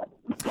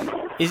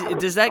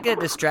 Does that get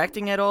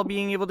distracting at all,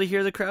 being able to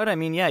hear the crowd? I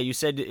mean, yeah, you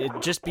said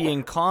just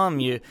being calm,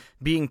 you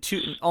being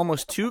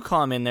almost too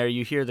calm in there,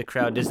 you hear the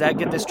crowd. Does that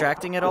get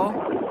distracting at all?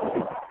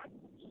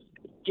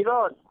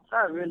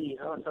 Not really.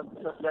 Some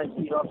guys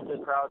beat off the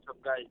crowd. Some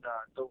guys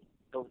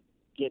don't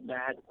get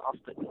mad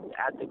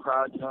at the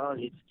crowd.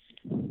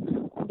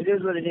 it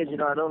is what it is.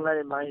 I don't let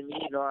it mind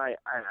me. I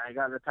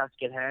got the task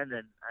at hand,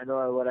 and I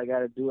know what I got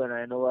to do, and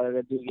I know what I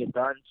got to do to get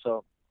done.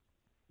 So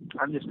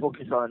I'm just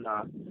focused on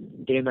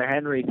getting my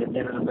hand raised at the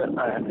end of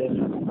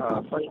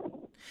the fight.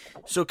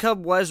 So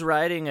Cub was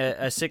riding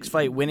a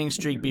 6-fight winning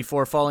streak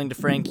before falling to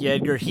Frankie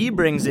Edgar. He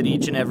brings it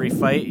each and every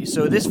fight.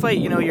 So this fight,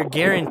 you're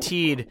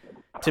guaranteed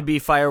to be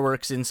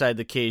fireworks inside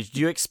the cage.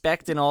 Do you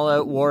expect an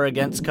all-out war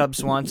against Cub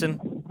Swanson?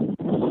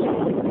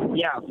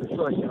 Yeah, for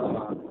sure.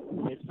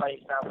 This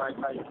fight style, my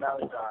fighting style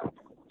is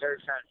very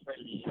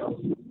fan-friendly.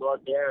 We go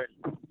out there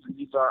and we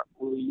leave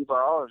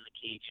our all in the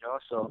cage,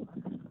 So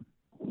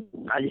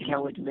I just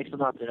can't wait to mix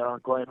them up,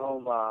 Going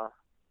home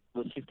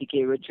with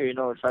 50K richer,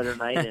 Friday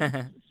night,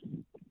 and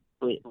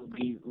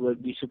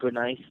would be super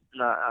nice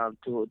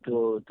to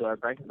our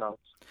bank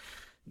accounts.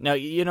 Now,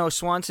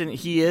 Swanson,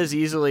 he is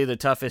easily the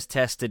toughest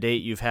test to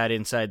date you've had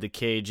inside the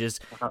cage. Is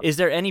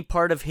there any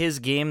part of his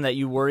game that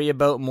you worry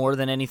about more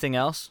than anything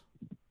else?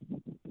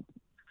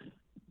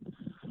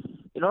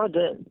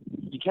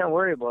 You can't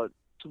worry about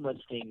too much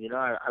things.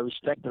 I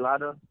respect a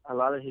lot of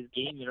his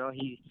game.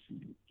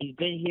 He's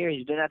been here.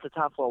 He's been at the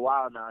top for a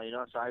while now.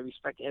 So I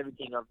respect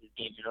everything of his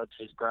game. To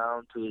his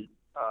ground, to his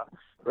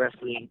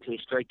wrestling, to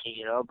his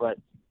striking. But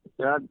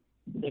there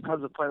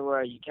comes a point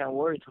where you can't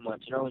worry too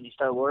much. When you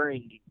start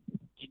worrying,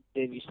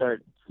 then you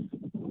start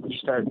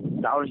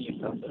doubting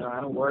yourself. I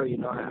don't worry.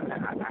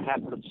 I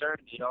have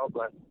concerns.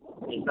 But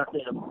it's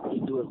nothing to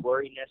do with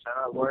worriness. I'm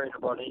not worried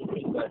about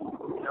anything. But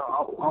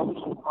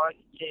all I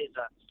can say is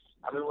that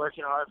I've been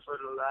working hard for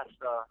the last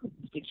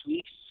 8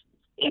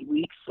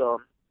 weeks.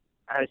 So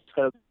I just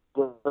gotta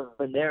go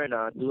in there and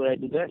do what I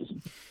do best.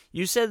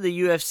 You said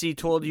the UFC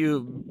told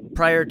you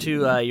prior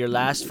to your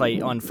last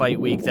fight on Fight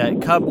Week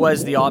that Cub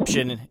was the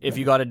option if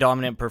you got a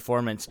dominant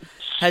performance.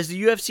 Has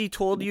the UFC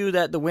told you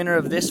that the winner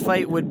of this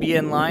fight would be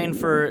in line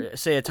for,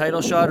 say, a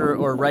title shot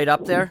or right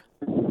up there?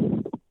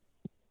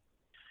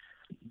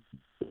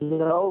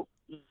 No,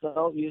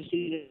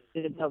 UFC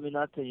didn't tell me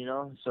nothing,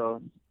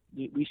 So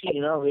we see,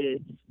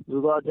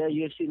 we go out there.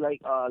 UFC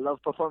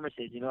love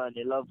performances, and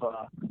they love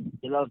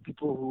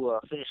people who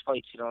finish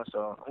fights,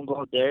 So I'm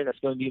going out there. That's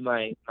going to be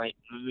my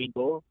main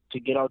goal, to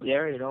get out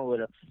there,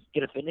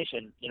 get a finish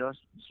and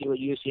see what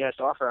UFC has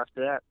to offer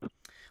after that.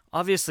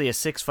 Obviously, a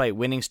 6-fight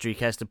winning streak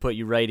has to put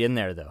you right in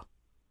there, though.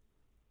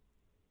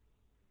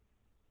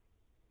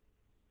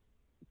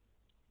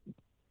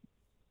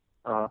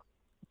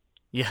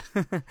 Yeah.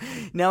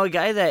 Now, a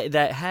guy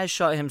that has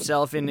shot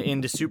himself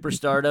into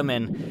superstardom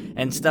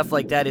and stuff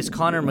like that is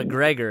Conor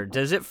McGregor.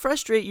 Does it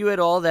frustrate you at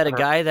all that a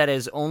guy that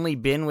has only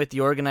been with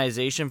the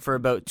organization for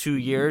about 2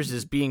 years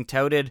is being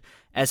touted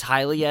as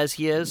highly as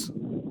he is? Not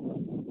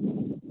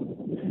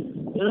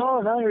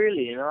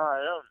really.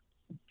 I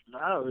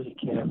don't really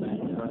care,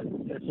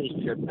 man. That's his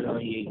trip.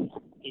 He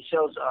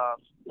shows.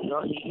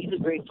 He's a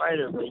great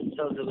fighter, but he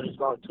shows it with his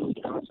mouth too.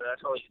 So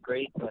that's always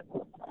great. But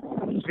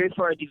it's great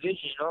for our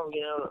division. A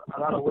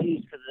lot of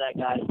ways because of that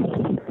guy.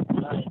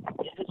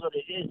 It is what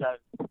it is.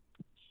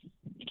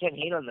 You can't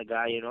hate on the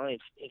guy.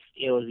 If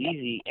it was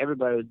easy,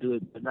 everybody would do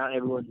it, but not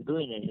everyone's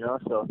doing it.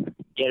 So you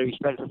gotta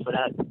respect him for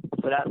that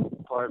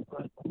part.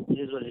 But it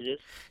is what it is.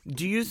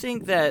 Do you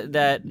think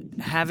that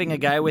having a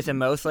guy with a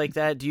mouth like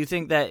that, do you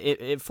think that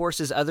it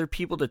forces other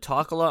people to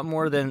talk a lot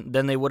more than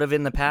they would have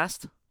in the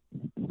past?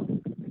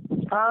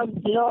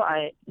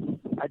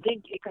 I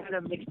think it kind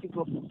of makes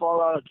people fall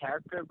out of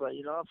character, but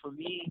for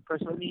me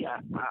personally,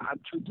 I'm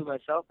true to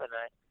myself, and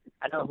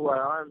I know who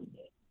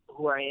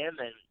I am,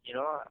 and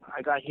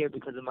I got here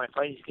because of my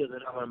fighting skills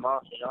and not my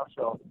mouth,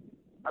 So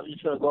I'm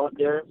just gonna go out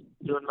there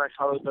doing my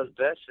how it does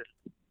best,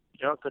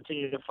 and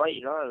continue to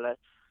fight, and let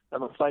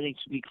my fighting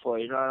speak for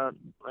it.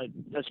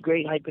 That's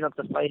great hyping up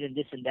the fight and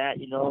this and that,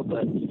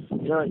 but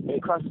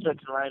it crosses a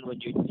certain line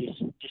when you're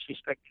just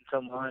disrespecting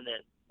someone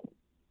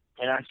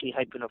and actually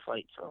hyping a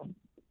fight. So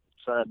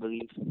that's what I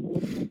believe.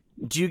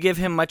 Do you give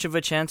him much of a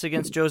chance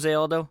against Jose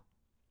Aldo?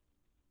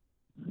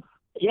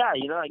 Yeah,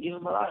 I give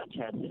him a lot of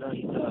chance. You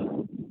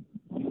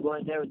go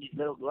in there with these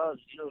little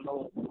gloves, you don't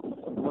know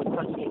what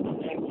punch can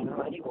connect,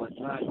 anyone.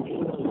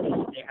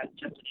 They have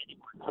chance with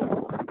anyone. So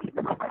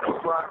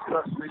that's why I'm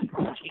just really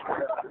pushing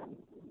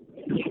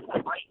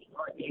the fight,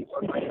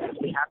 or might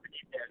actually happen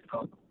in there.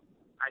 So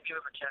I give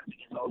him a chance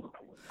against Aldo.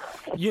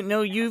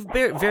 You've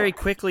very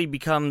quickly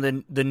become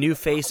the new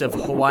face of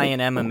Hawaiian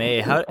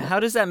MMA. How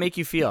does that make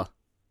you feel?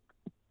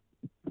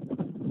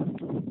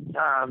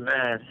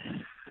 Man,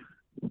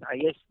 I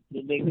guess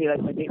it makes me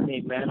like my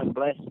nickname, man. I'm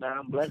blessed, man.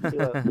 I'm blessed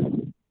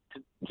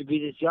to be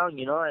this young,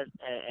 and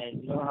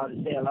how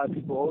to say. A lot of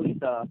people always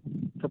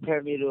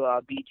compare me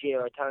to BJ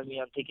or telling me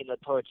I'm taking the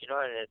torch,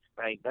 and it's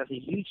like that's a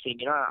huge thing,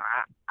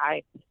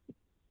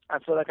 I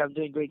feel like I'm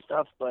doing great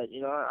stuff, but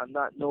I'm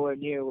not nowhere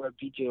near where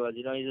BJ was.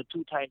 He's a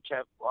 2-time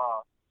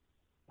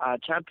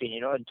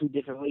champion, in 2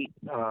 different weight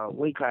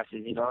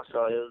classes,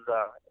 So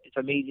it's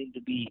amazing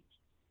to be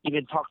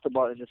even talked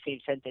about in the same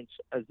sentence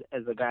as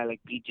a guy like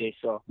BJ.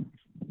 So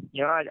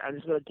I'm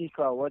just gonna take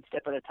one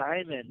step at a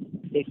time and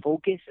stay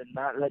focused and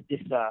not let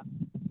this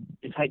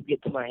hype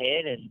get to my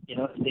head, and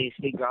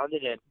stay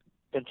grounded and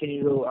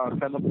continue to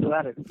climb up the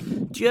ladder.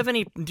 Do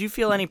you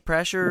feel any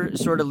pressure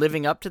sort of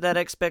living up to that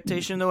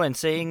expectation, though, and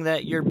saying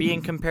that you're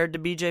being compared to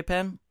BJ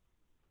Penn?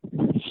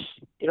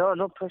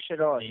 No pressure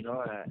at all,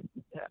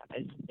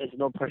 it's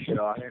no pressure at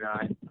all,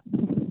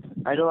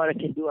 I know what I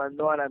can do, I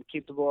know what I'm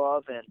capable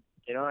of, and,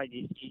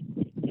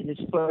 in this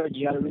sport,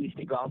 you gotta really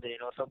stay grounded,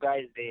 some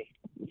guys, they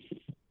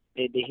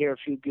hear a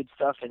few good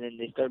stuff, and then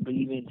they start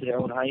believing into their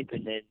own hype,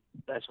 and then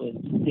that's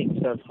when things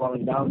start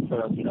falling down for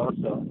them,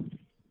 so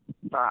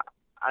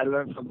I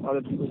learned from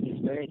other people's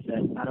experience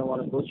that I don't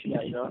want to go through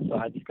that, so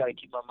I just gotta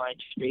keep my mind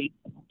straight,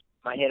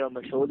 my head on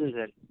my shoulders,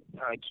 and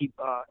keep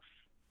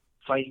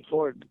fighting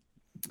forward.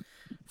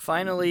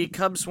 Finally,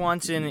 Cub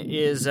Swanson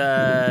is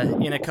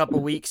in a couple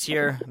weeks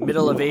here,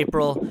 middle of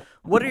April.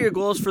 What are your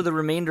goals for the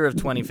remainder of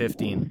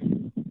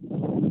 2015?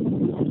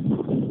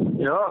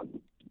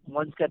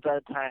 One step at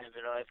a time.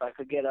 If I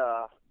could get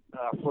a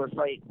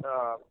four-fight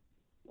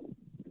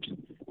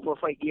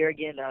year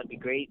again, that would be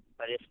great.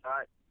 But if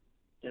not,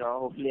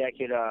 hopefully I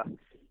could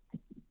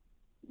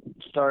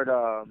start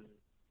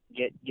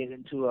get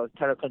into a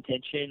title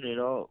contention.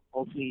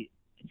 Hopefully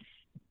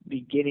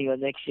beginning of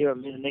next year or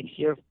mid of next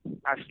year,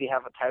 actually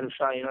have a title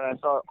shot.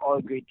 That's all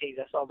great things.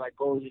 That's all my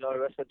goals. The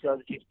rest of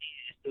 2015 is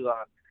just to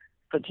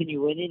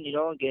continue winning.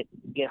 Get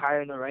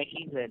higher in the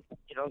rankings and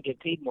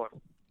get paid more.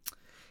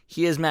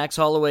 He is Max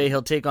Holloway.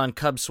 He'll take on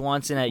Cub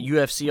Swanson at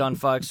UFC on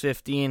Fox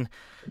 15.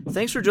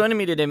 Thanks for joining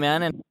me today,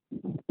 man. And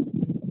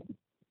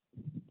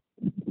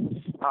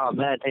oh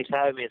man, thanks for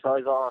having me. It's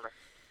always an honor.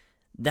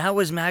 That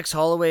was Max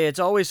Holloway. It's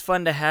always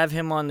fun to have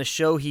him on the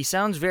show. He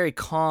sounds very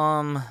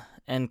calm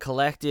and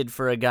collected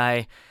for a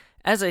guy,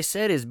 as I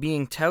said, is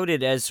being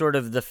touted as sort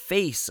of the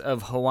face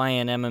of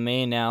Hawaiian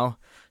MMA now.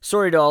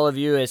 Sorry to all of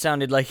you, it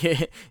sounded like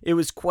it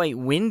was quite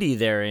windy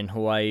there in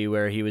Hawaii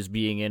where he was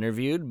being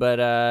interviewed,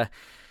 but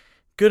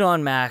good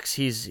on Max.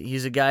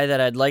 He's a guy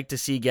that I'd like to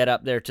see get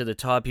up there to the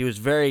top. He was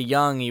very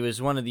young. He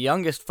was one of the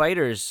youngest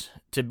fighters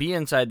to be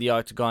inside the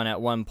octagon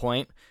at one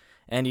point,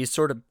 and he's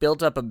sort of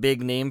built up a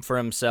big name for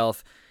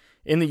himself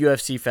in the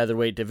UFC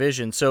featherweight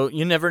division. So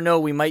you never know,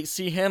 we might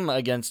see him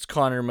against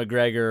Conor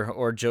McGregor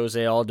or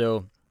Jose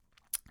Aldo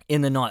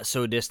in the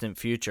not-so-distant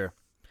future.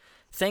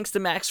 Thanks to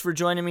Max for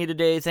joining me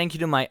today. Thank you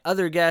to my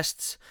other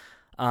guests,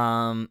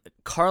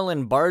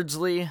 Carlin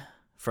Bardsley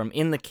from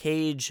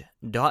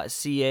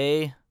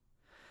InTheCage.ca,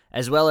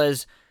 as well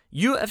as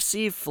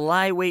UFC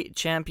flyweight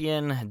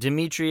champion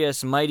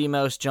Demetrius Mighty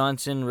Mouse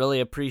Johnson. Really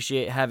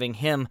appreciate having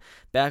him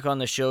back on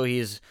the show.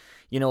 He's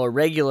a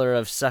regular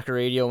of Sucker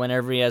Radio.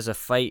 Whenever he has a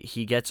fight,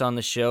 he gets on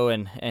the show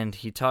and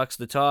he talks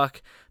the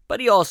talk,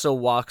 but he also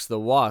walks the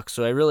walk.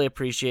 So I really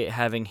appreciate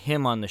having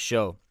him on the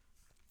show.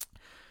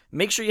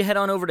 Make sure you head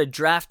on over to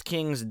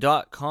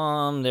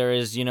DraftKings.com. There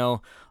is,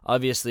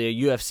 obviously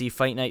a UFC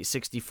Fight Night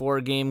 64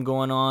 game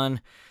going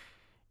on.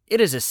 It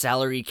is a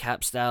salary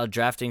cap style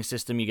drafting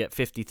system. You get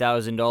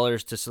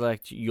 $50,000 to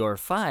select your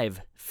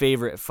 5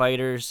 favorite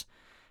fighters.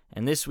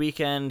 And this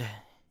weekend,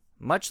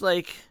 much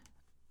like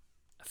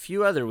a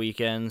few other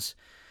weekends,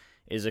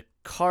 is a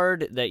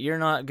card that you're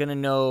not going to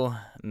know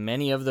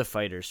many of the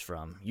fighters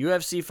from.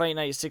 UFC Fight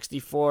Night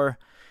 64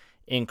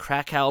 in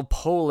Krakow,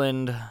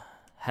 Poland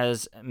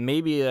has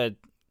maybe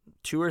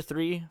 2 or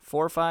 3,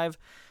 4 or 5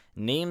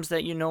 names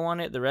that you know on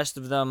it. The rest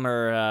of them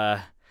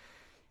are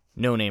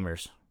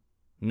no-namers.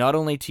 Not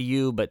only to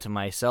you, but to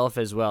myself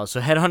as well.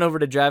 So head on over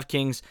to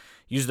DraftKings,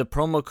 use the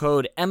promo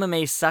code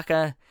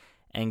MMASucka,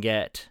 and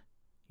get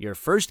your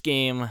first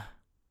game,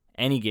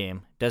 any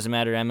game, doesn't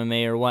matter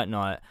MMA or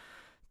whatnot.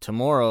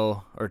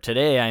 Tomorrow, or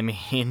today,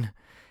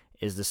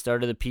 is the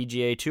start of the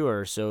PGA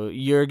Tour. So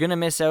you're going to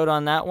miss out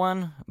on that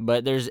one,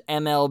 but there's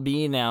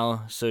MLB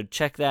now, so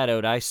check that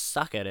out. I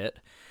suck at it,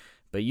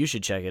 but you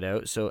should check it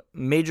out. So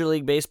Major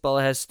League Baseball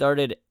has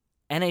started.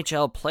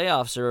 NHL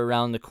playoffs are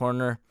around the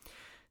corner.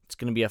 It's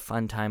going to be a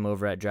fun time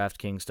over at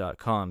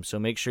DraftKings.com. So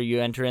make sure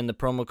you enter in the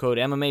promo code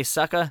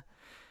MMASucka,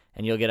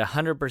 and you'll get a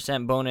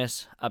 100%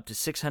 bonus up to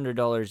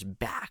 $600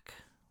 back,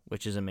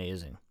 which is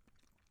amazing.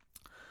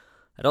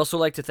 I'd also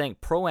like to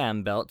thank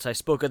Pro-Am Belts. I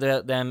spoke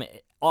about them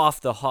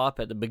off the hop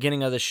at the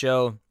beginning of the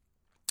show.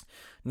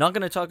 Not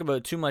going to talk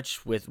about too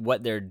much with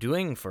what they're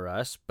doing for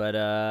us, but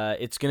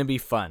it's going to be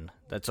fun.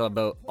 That's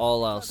about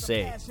all I'll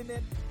say.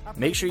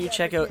 Make sure you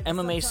check out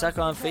MMA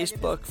Sucka on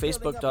Facebook,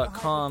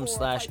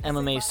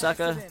 facebook.com/MMA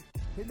Sucka.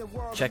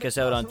 Check us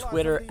out on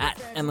Twitter at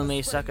MMA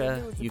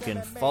Sucka. You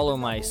can follow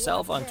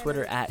myself on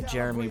Twitter at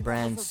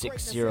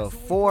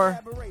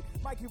JeremyBrand604.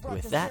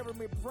 With that,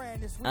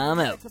 I'm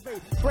out.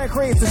 Brand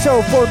creates the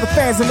show for the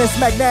fans in this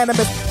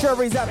magnanimous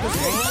jury's out the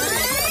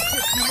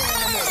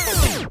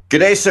Good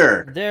day,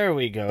 sir. There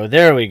we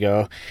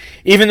go.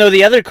 Even though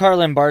the other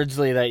Carlin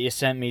Bardsley that you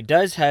sent me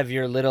does have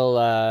your little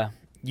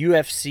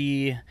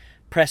UFC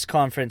press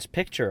conference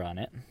picture on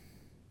it.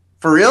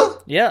 For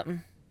real? Yep.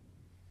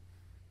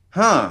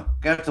 Huh.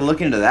 Gonna have to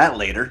look into that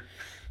later.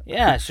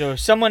 Yeah, so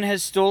someone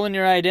has stolen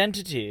your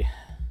identity.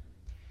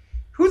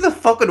 Who the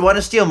fuck would want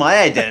to steal my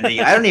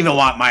identity? I don't even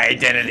want my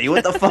identity.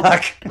 What the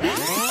fuck?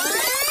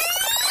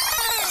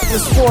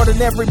 this sport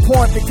in every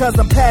point because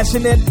I'm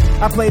passionate.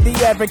 I play the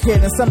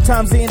advocate and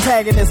sometimes the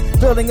antagonist,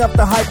 building up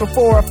the hype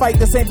before a fight.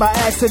 This ain't by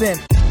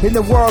accident. In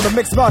the world of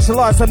mixed martial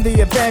arts, I'm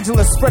the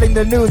evangelist, spreading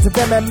the news of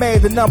MMA,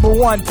 the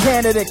 #1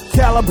 candidate.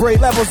 Calibrate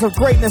levels of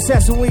greatness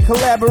as when we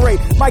collaborate.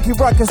 Mikey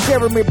Ruckus,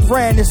 Jeremy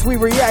Brand, as we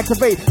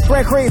reactivate.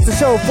 Brand creates the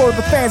show for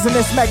the fans and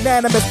it's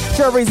magnanimous.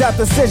 Jury's out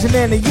decision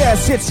and a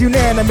yes, it's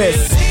unanimous.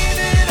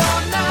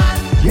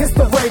 It's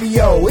the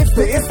radio, it's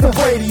the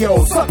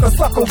radio,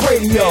 sucker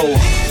radio.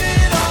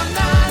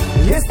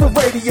 It's the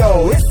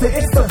radio, it's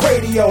the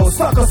radio,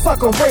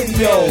 sucker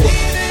radio.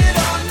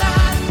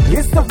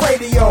 It's the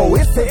radio,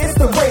 it's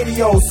the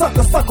radio,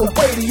 sucker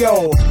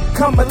radio.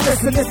 Come and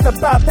listen, it's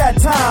about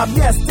that time.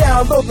 Yes,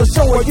 download the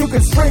show or you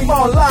can stream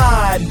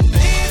online.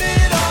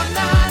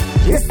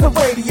 It's the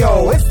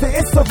radio, it's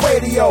the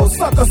radio,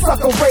 sucker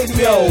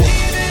radio.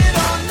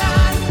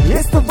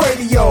 It's the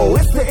radio,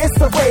 it's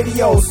the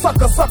radio,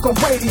 sucker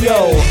radio.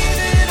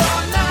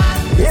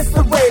 It's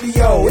the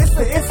radio, it's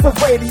the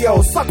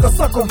radio,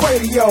 sucker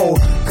radio.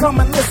 Come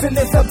and listen,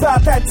 it's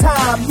about that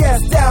time.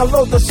 Yes,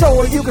 download the show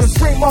or you can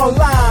stream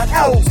online.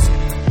 Out.